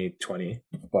in 2020,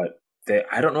 but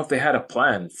I don't know if they had a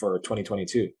plan for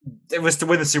 2022. It was to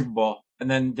win the Super Bowl, and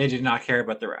then they did not care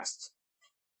about the rest.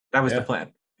 That was the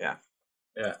plan. Yeah.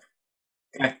 Yeah.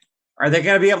 Okay. Are they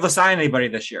going to be able to sign anybody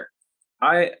this year?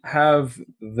 I have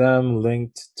them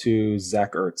linked to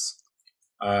Zach Ertz.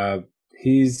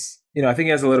 He's, I think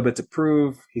he has a little bit to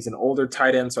prove. He's an older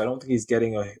tight end, so I don't think he's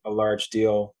getting a large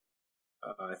deal.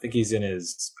 I think he's in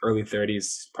his early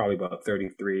 30s, probably about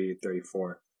 33,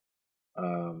 34.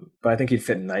 But I think he'd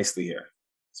fit nicely here,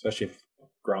 especially if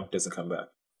Gronk doesn't come back.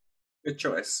 Good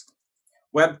choice.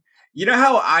 Webb, you know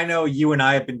how I know you and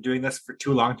I have been doing this for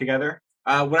too long together?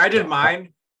 When I did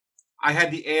mine, I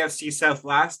had the AFC South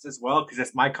last as well because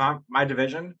it's my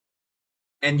division.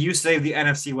 And you saved the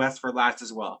NFC West for last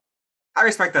as well. I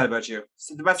respect that about you.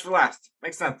 So the best for last.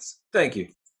 Makes sense. Thank you.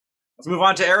 Let's move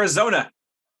on to Arizona.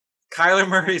 Kyler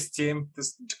Murray's team,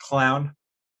 this clown.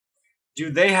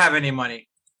 Do they have any money?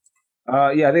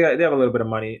 Yeah, they have a little bit of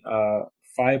money.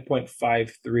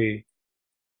 $5.53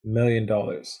 million.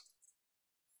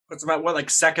 What's about like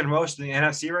second most in the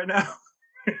NFC right now?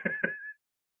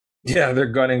 Yeah, they're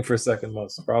gunning for second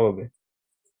most, probably.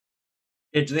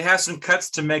 Do they have some cuts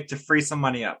to make to free some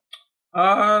money up?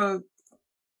 I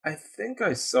think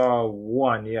I saw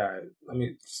one. Yeah,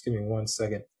 just give me 1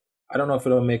 second. I don't know if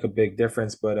it'll make a big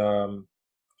difference, but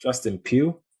Justin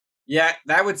Pugh. Yeah,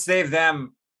 that would save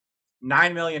them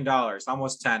 $9 million,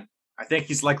 almost 10. I think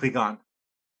he's likely gone.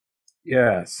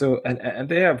 Yeah. So and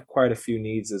they have quite a few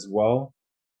needs as well.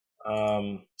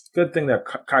 Good thing that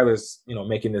Kyler's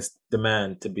making this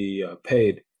demand to be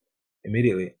paid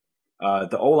immediately.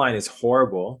 The O line is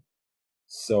horrible,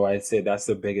 so I'd say that's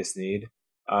the biggest need.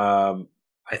 Um,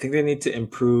 I think they need to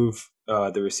improve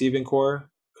the receiving core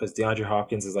because DeAndre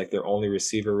Hopkins is like their only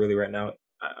receiver really right now.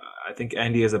 I think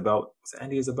Andy Isabella. Was it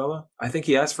Andy Isabella? I think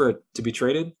he asked for it to be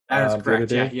traded That is the other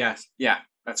correct. Yeah, day. yes, yeah,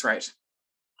 that's right.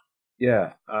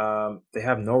 Yeah. They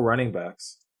have no running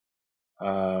backs,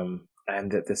 and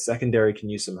the secondary can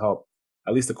use some help.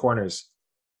 At least the corners.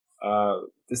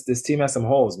 This team has some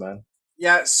holes, man.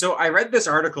 Yeah, so I read this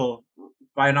article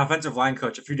by an offensive line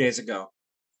coach a few days ago,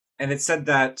 and it said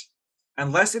that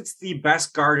unless it's the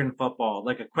best guard in football,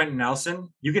 like a Quentin Nelson,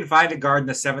 you can find a guard in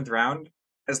the seventh round.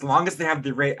 As long as they have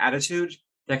the right attitude,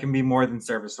 that can be more than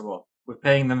serviceable with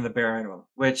paying them the bare minimum,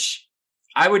 which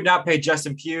I would not pay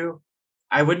Justin Pugh.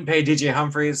 I wouldn't pay DJ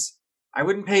Humphreys. I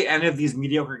wouldn't pay any of these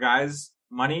mediocre guys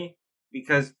money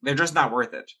because they're just not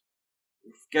worth it.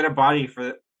 Get a body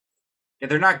for if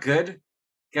they're not good,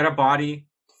 get a body,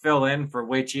 fill in for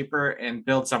way cheaper, and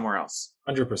build somewhere else.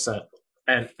 100%.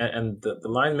 And the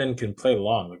linemen can play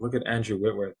long. Like look at Andrew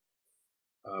Whitworth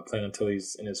playing until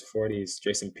he's in his 40s.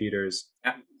 Jason Peters.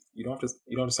 Yeah. You don't have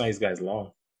to sign these guys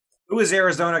long. Who is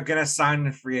Arizona going to sign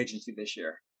in free agency this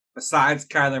year besides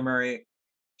Kyler Murray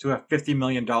to a $50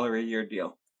 million a year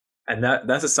deal? And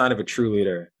that's a sign of a true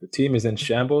leader. The team is in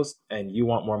shambles, and you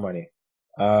want more money.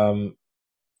 Um,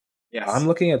 I'm Yes,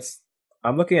 looking at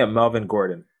I'm looking at Melvin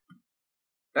Gordon,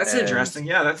 that's and interesting.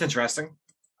 Yeah, that's interesting.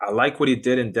 I like what he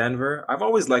did in Denver. I've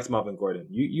always liked Melvin Gordon.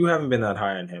 You haven't been that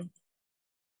high on him,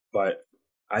 but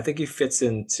I think he fits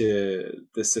into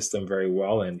the system very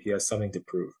well, and he has something to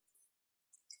prove.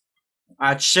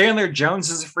 Chandler Jones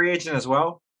is a free agent as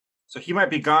well, so he might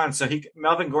be gone. So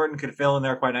Melvin Gordon could fill in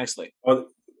there quite nicely. Oh,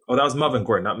 that was Melvin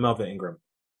Gordon, not Melvin Ingram.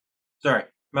 Sorry,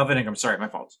 Melvin Ingram. Sorry, my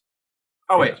fault.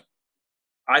 Oh Yeah, wait.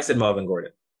 I said Melvin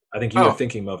Gordon. I think you were Oh,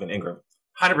 thinking Melvin Ingram.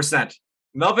 100%.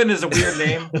 Melvin is a weird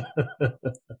name.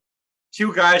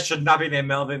 Two guys should not be named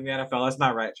Melvin in the NFL. That's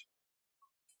not right.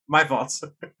 My fault.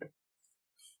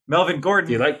 Melvin Do you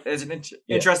Gordon like? is an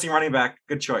Yeah. interesting running back.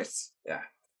 Good choice. Yeah.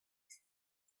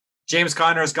 James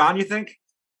Conner is gone, you think?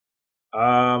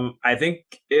 I think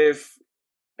if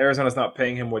Arizona's not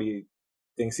paying him what he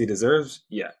thinks he deserves,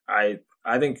 yeah, I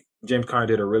think James Conner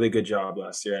did a really good job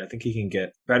last year, and I think he can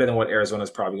get better than what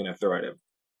Arizona's probably going to throw at him.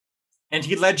 And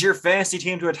he led your fantasy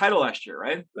team to a title last year,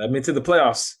 right? Led me to the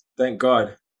playoffs. Thank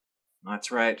God.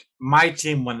 That's right. My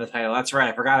team won the title. That's right.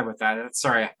 I forgot about that. That's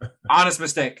sorry. Honest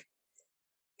mistake.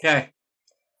 Okay.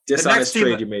 The next Dishonest team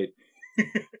trade that you made.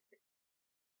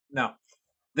 no.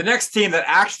 The next team that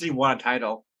actually won a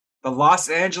title, the Los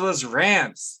Angeles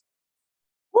Rams.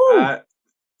 Woo! Uh,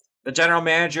 the general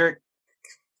manager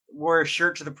wore a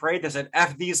shirt to the parade that said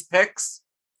F these picks.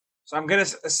 So I'm gonna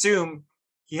assume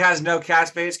he has no cap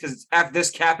space because it's F this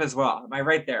cap as well. Am I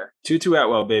right there? Tutu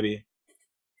Atwell, baby.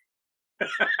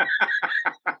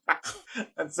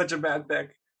 That's such a bad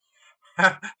pick.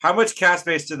 How much cap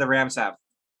space do the Rams have?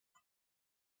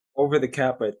 Over the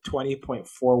cap at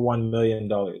 $20.41 million.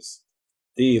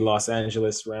 The Los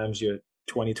Angeles Rams, your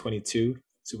 2022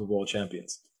 Super Bowl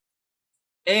champions.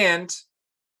 And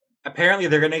apparently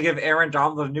they're going to give Aaron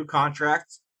Donald a new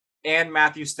contract and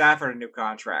Matthew Stafford a new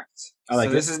contract. I So like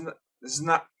it. this is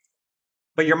not.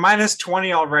 But you're minus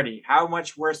 20 already. How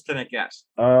much worse can it get?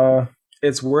 Uh,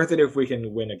 it's worth it if we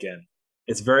can win again.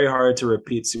 It's very hard to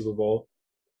repeat Super Bowl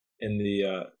in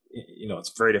the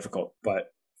it's very difficult, but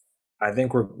I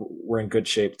think we're in good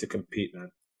shape to compete, man.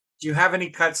 Do you have any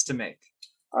cuts to make?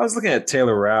 I was looking at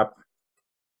Taylor Rapp.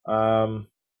 Um,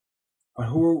 but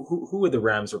who would the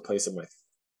Rams replace him with?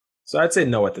 So I'd say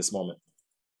no at this moment.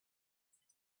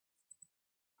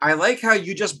 I like how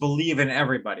you just believe in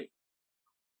everybody.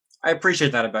 I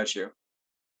appreciate that about you.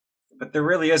 But there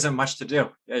really isn't much to do.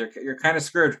 Yeah, you're kind of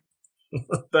screwed.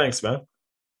 Thanks, man.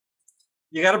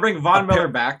 You got to bring Von Miller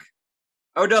Appar- back,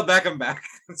 Odell Beckham back.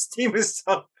 This team is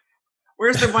so.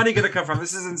 Where's the money going to come from?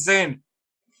 This is insane.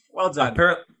 Well done.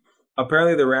 appar-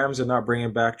 Apparently, the Rams are not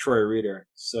bringing back Troy Reader.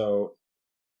 So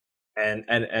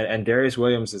and Darius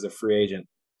Williams is a free agent.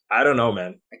 I don't know,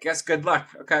 man. I guess good luck.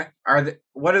 Okay.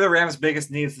 What are the Rams'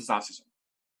 biggest needs this offseason?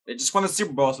 They just won the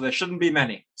Super Bowl, so there shouldn't be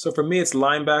many. So for me, it's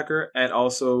linebacker and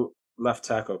also left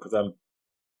tackle because I'm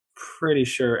pretty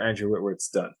sure Andrew Whitworth's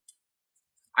done.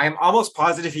 I'm almost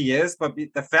positive he is, but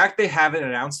the fact they haven't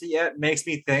announced it yet makes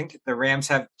me think the Rams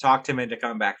have talked him into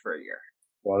coming back for a year.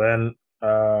 Well, then,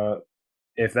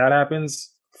 if that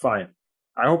happens, fine.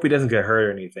 I hope he doesn't get hurt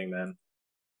or anything, man.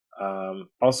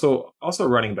 Also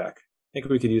running back. I think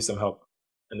we could use some help.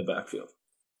 in the backfield.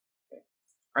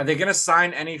 Are they going to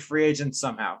sign any free agents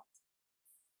somehow?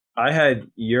 I had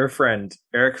your friend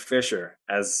Eric Fisher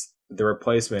as the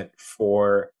replacement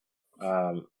for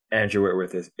Andrew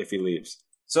Whitworth if he leaves.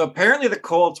 So apparently the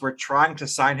Colts were trying to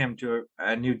sign him to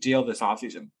a new deal this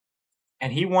offseason.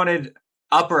 And he wanted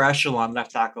upper echelon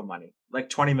left tackle money, like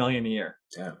 $20 million a year.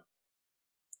 Damn.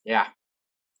 Yeah.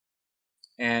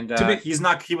 And he was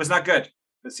not good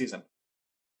this season.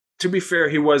 To be fair,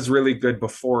 he was really good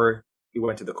before he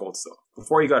went to the Colts, though.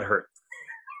 Before he got hurt.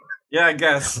 Yeah, I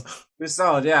guess. He was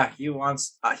solid. Yeah, he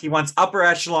wants upper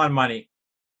echelon money.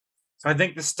 So I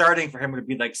think the starting for him would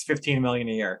be like $15 million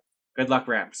a year. Good luck,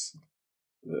 Rams.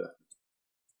 Yeah.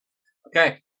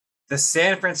 Okay. The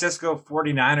San Francisco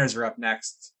 49ers are up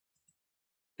next.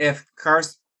 If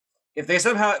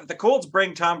the Colts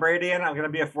bring Tom Brady in, I'm going to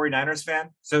be a 49ers fan.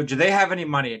 So do they have any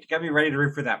money? Get me ready to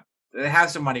root for them. Do they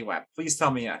have some money, Webb? Please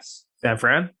tell me yes. San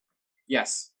Fran?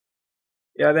 Yes.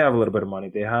 Yeah, they have a little bit of money.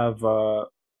 They have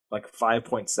like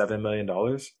 $5.7 million.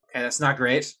 Okay, that's not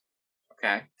great.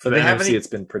 Okay. For the NFC, it's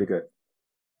been pretty good.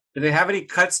 Do they have any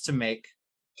cuts to make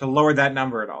to lower that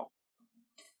number at all?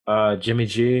 Jimmy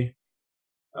G,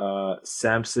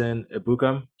 Samson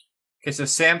Ibukam. Okay, so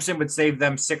Samson would save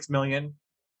them $6 million,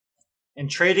 and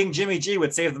trading Jimmy G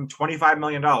would save them $25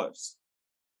 million.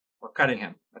 We're cutting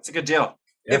him. That's a good deal.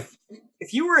 Yeah.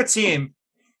 If you were a team,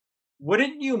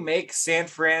 wouldn't you make San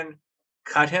Fran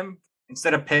cut him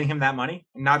instead of paying him that money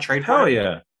and not trade for him? Hell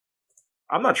yeah.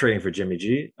 I'm not trading for Jimmy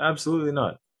G. Absolutely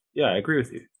not. Yeah, I agree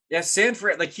with you. Yeah, San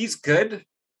Fran, like, he's good,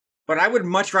 but I would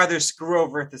much rather screw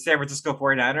over the San Francisco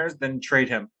 49ers than trade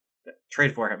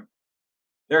for him.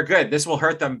 They're good. This will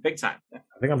hurt them big time. I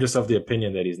think I'm just of the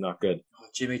opinion that he's not good. Oh,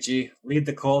 Jimmy G, lead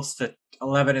the Colts to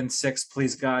 11-6.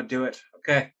 Please, God, do it.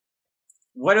 Okay.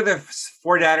 What are the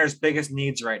 49ers' biggest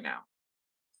needs right now?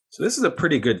 So this is a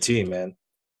pretty good team, man.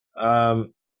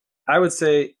 I would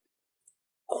say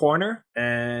corner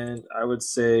and I would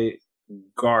say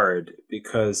guard,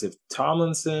 because if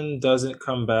Tomlinson doesn't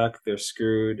come back, they're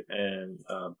screwed, and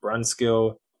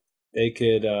Brunskill, they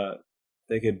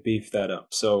could beef that up.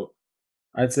 So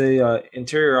I'd say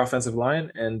interior offensive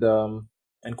line and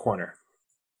corner.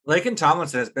 Laken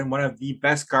Tomlinson has been one of the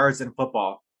best guards in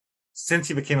football since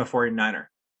he became a 49er.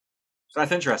 So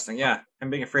that's interesting. Yeah, him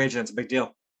being a free agent is a big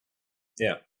deal.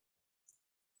 Yeah.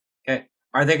 Okay.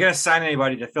 Are they going to sign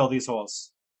anybody to fill these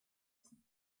holes?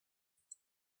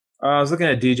 I was looking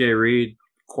at DJ Reed,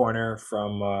 corner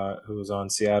from who was on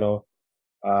Seattle,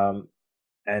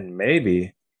 and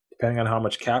maybe, depending on how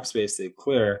much cap space they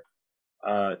clear,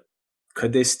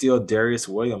 could they steal Darius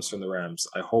Williams from the Rams?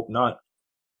 I hope not,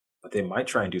 but they might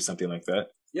try and do something like that.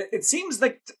 Yeah, it seems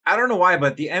like, I don't know why,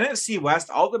 but the NFC West,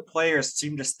 all the players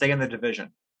seem to stay in the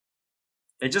division.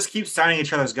 They just keep signing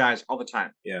each other's guys all the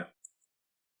time. Yeah.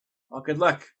 Well, good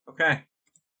luck. Okay.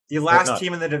 The last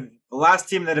team in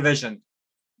the division,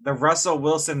 the Russell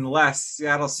Wilson-less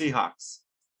Seattle Seahawks.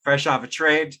 Fresh off a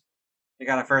trade, they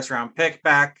got a first-round pick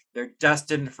back. They're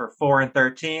destined for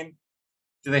 4-13.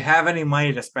 Do they have any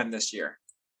money to spend this year?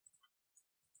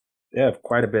 They have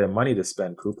quite a bit of money to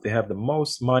spend, Coop. They have the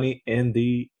most money in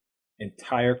the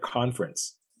entire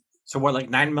conference. So what, like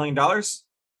 $9 million? A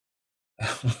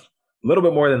little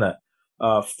bit more than that.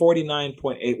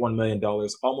 $49.81 million,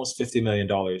 almost $50 million.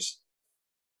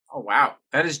 Oh, wow.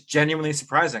 That is genuinely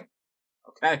surprising.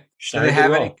 Okay. Do they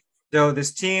have any? Though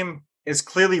this team is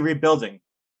clearly rebuilding.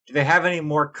 Do they have any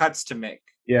more cuts to make?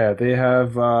 Yeah, they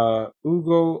have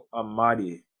Ugo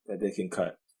Amadi that they can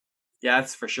cut. Yeah,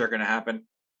 that's for sure going to happen.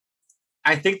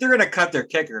 I think they're going to cut their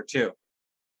kicker, too.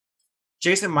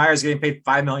 Jason Myers getting paid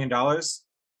 $5 million.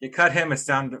 You cut him, it's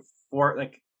down to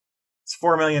it's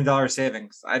 $4 million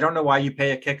savings. I don't know why you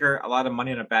pay a kicker a lot of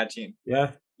money on a bad team.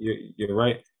 Yeah, you're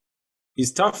right.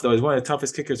 He's tough, though. He's one of the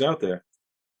toughest kickers out there.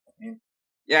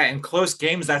 Yeah, in close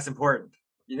games, that's important.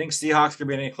 You think Seahawks could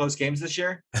be in any close games this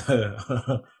year?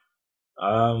 Not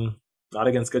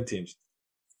against good teams.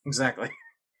 Exactly.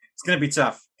 It's going to be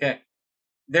tough. Okay.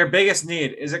 Their biggest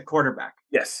need is a quarterback.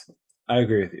 Yes, I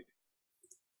agree with you.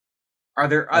 Are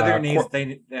there other needs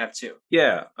they have too?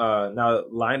 Yeah. Now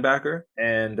linebacker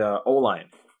and O-line.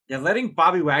 Yeah, letting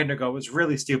Bobby Wagner go was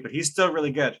really stupid. He's still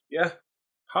really good. Yeah.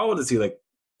 How old is he? Like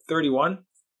 31?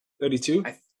 32?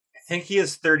 I think he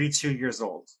is 32 years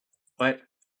old. But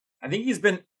I think he's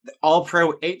been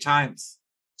All-Pro 8 times.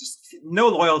 Just no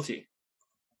loyalty.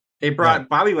 They brought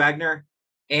Bobby Wagner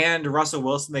and Russell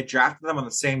Wilson. They drafted them on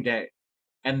the same day.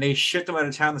 And they shipped them out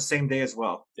of town the same day as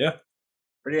well. Yeah.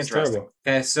 Pretty interesting.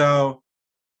 Okay, so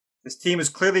this team is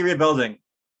clearly rebuilding.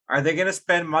 Are they going to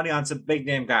spend money on some big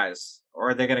name guys, or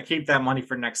are they going to keep that money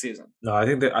for next season? No, I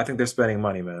think they're spending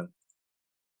money, man.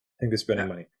 think they're spending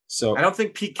money. So I don't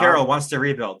think Pete Carroll wants to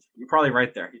rebuild. You're probably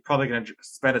right there. He's probably going to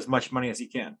spend as much money as he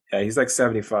can. Yeah, he's like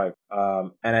 75.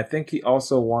 And I think he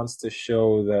also wants to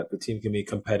show that the team can be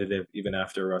competitive even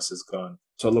after Russ is gone.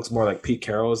 So it looks more like Pete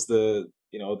Carroll is the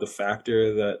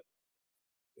factor that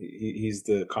he's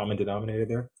the common denominator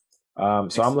there.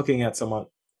 So I'm looking at someone.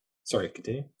 Sorry,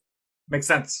 continue. Makes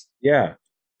sense. Yeah.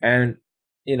 And,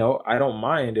 I don't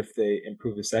mind if they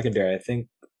improve the secondary. I think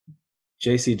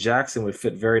J.C. Jackson would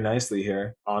fit very nicely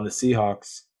here on the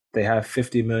Seahawks. They have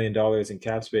 $50 million in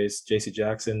cap space. J.C.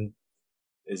 Jackson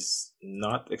is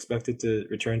not expected to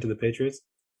return to the Patriots.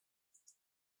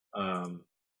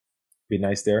 Be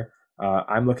nice there.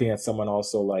 I'm looking at someone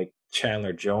also like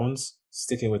Chandler Jones,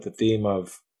 sticking with the theme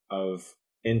of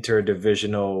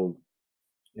interdivisional,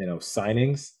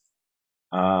 signings.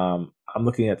 I'm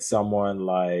looking at someone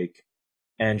like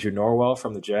Andrew Norwell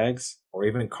from the Jags, or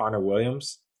even Connor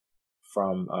Williams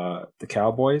from the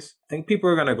Cowboys. I think people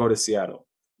are going to go to Seattle.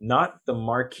 Not the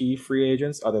marquee free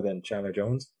agents other than Chandler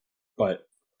Jones, but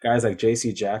guys like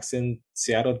J.C. Jackson,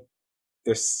 Seattle,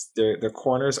 their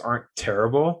corners aren't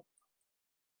terrible.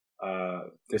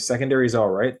 Their secondary is all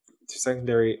right. Their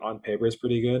secondary on paper is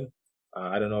pretty good.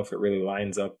 I don't know if it really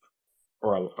lines up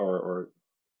or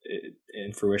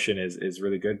in fruition is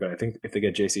really good, but I think if they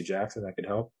get J.C. Jackson, that could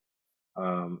help.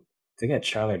 If they get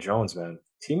Chandler Jones, man,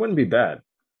 team wouldn't be bad.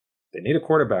 They need a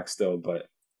quarterback still, but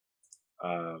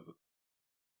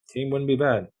team wouldn't be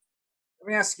bad. Let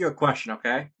me ask you a question,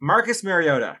 okay? Marcus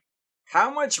Mariota,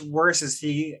 how much worse is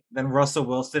he than Russell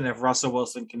Wilson if Russell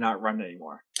Wilson cannot run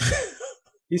anymore?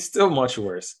 He's still much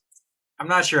worse. I'm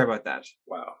not sure about that.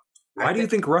 Wow. Why do you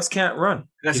think Russ can't run?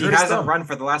 Because he hasn't run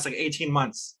for the last 18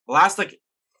 months. The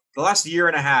last year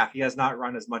and a half, he has not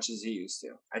run as much as he used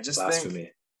to. I just think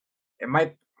it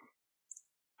might.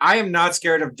 I am not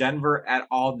scared of Denver at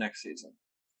all next season.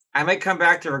 I might come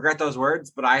back to regret those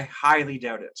words, but I highly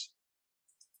doubt it.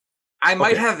 I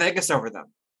might have Vegas over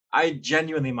them. I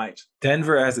genuinely might.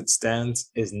 Denver, as it stands,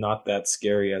 is not that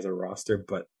scary as a roster,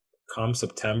 but come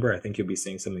September, I think you'll be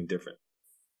seeing something different.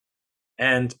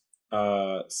 And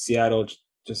Seattle,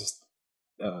 just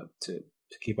to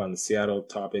keep on the Seattle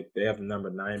topic, they have the number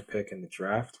 9 pick in the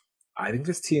draft. I think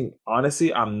this team,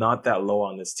 honestly, I'm not that low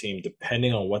on this team,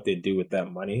 depending on what they do with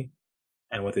that money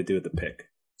and what they do with the pick.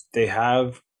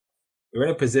 They're in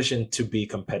a position to be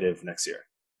competitive next year.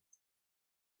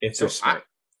 If they're smart.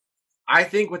 I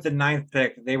think with the 9th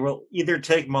pick, they will either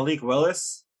take Malik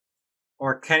Willis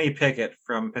or Kenny Pickett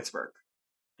from Pittsburgh.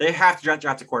 They have to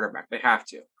draft a quarterback. They have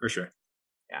to. For sure.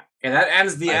 Yeah. And that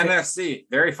ends the NFC.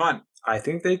 Very fun. I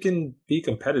think they can be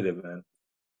competitive, man.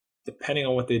 Depending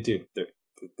on what they do.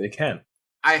 They can.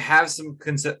 I have some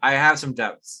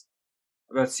doubts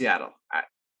about Seattle.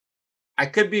 I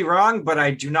could be wrong, but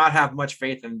I do not have much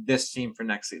faith in this team for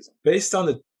next season. Based on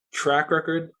the track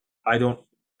record, I don't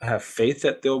have faith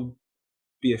that they'll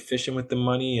be efficient with the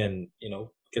money and,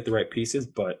 get the right pieces,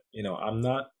 but, I'm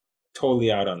not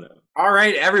totally out on them. All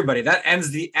right, everybody, that ends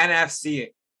the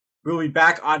NFC. We'll be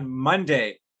back on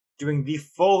Monday doing the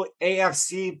full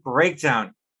AFC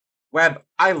breakdown. Webb,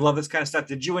 I love this kind of stuff.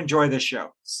 Did you enjoy this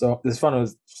show? So this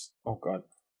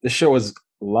show was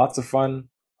lots of fun.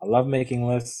 I love making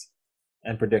lists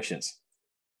and predictions.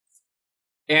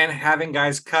 And having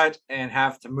guys cut and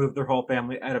have to move their whole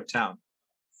family out of town.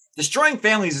 Destroying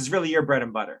families is really your bread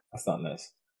and butter. That's not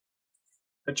nice.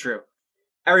 But true.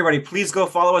 Everybody, please go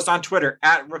follow us on Twitter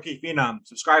 @RookiePhenom.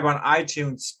 Subscribe on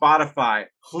iTunes, Spotify.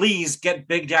 Please get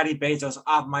Big Daddy Bezos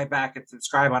off my back and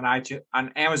subscribe on iTunes,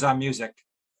 on Amazon Music.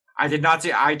 I did not say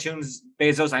iTunes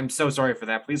Bezos. I'm so sorry for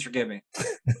that. Please forgive me.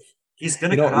 He's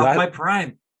gonna cut off my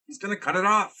Prime. He's gonna cut it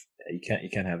off. Yeah, you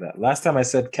can't have that. Last time I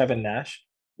said Kevin Nash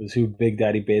was who Big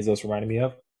Daddy Bezos reminded me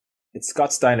of. It's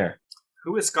Scott Steiner.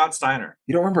 Who is Scott Steiner?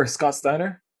 You don't remember Scott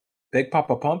Steiner? Big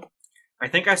Papa Pump? I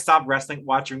think I stopped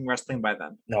watching wrestling by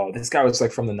then. No, this guy was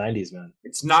like from the 90s, man.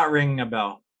 It's not ringing a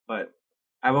bell, but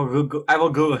I will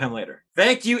Google him later.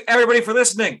 Thank you, everybody, for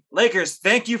listening. Lakers,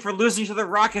 thank you for losing to the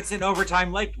Rockets in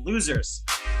overtime like losers.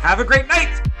 Have a great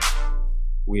night.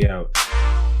 We out.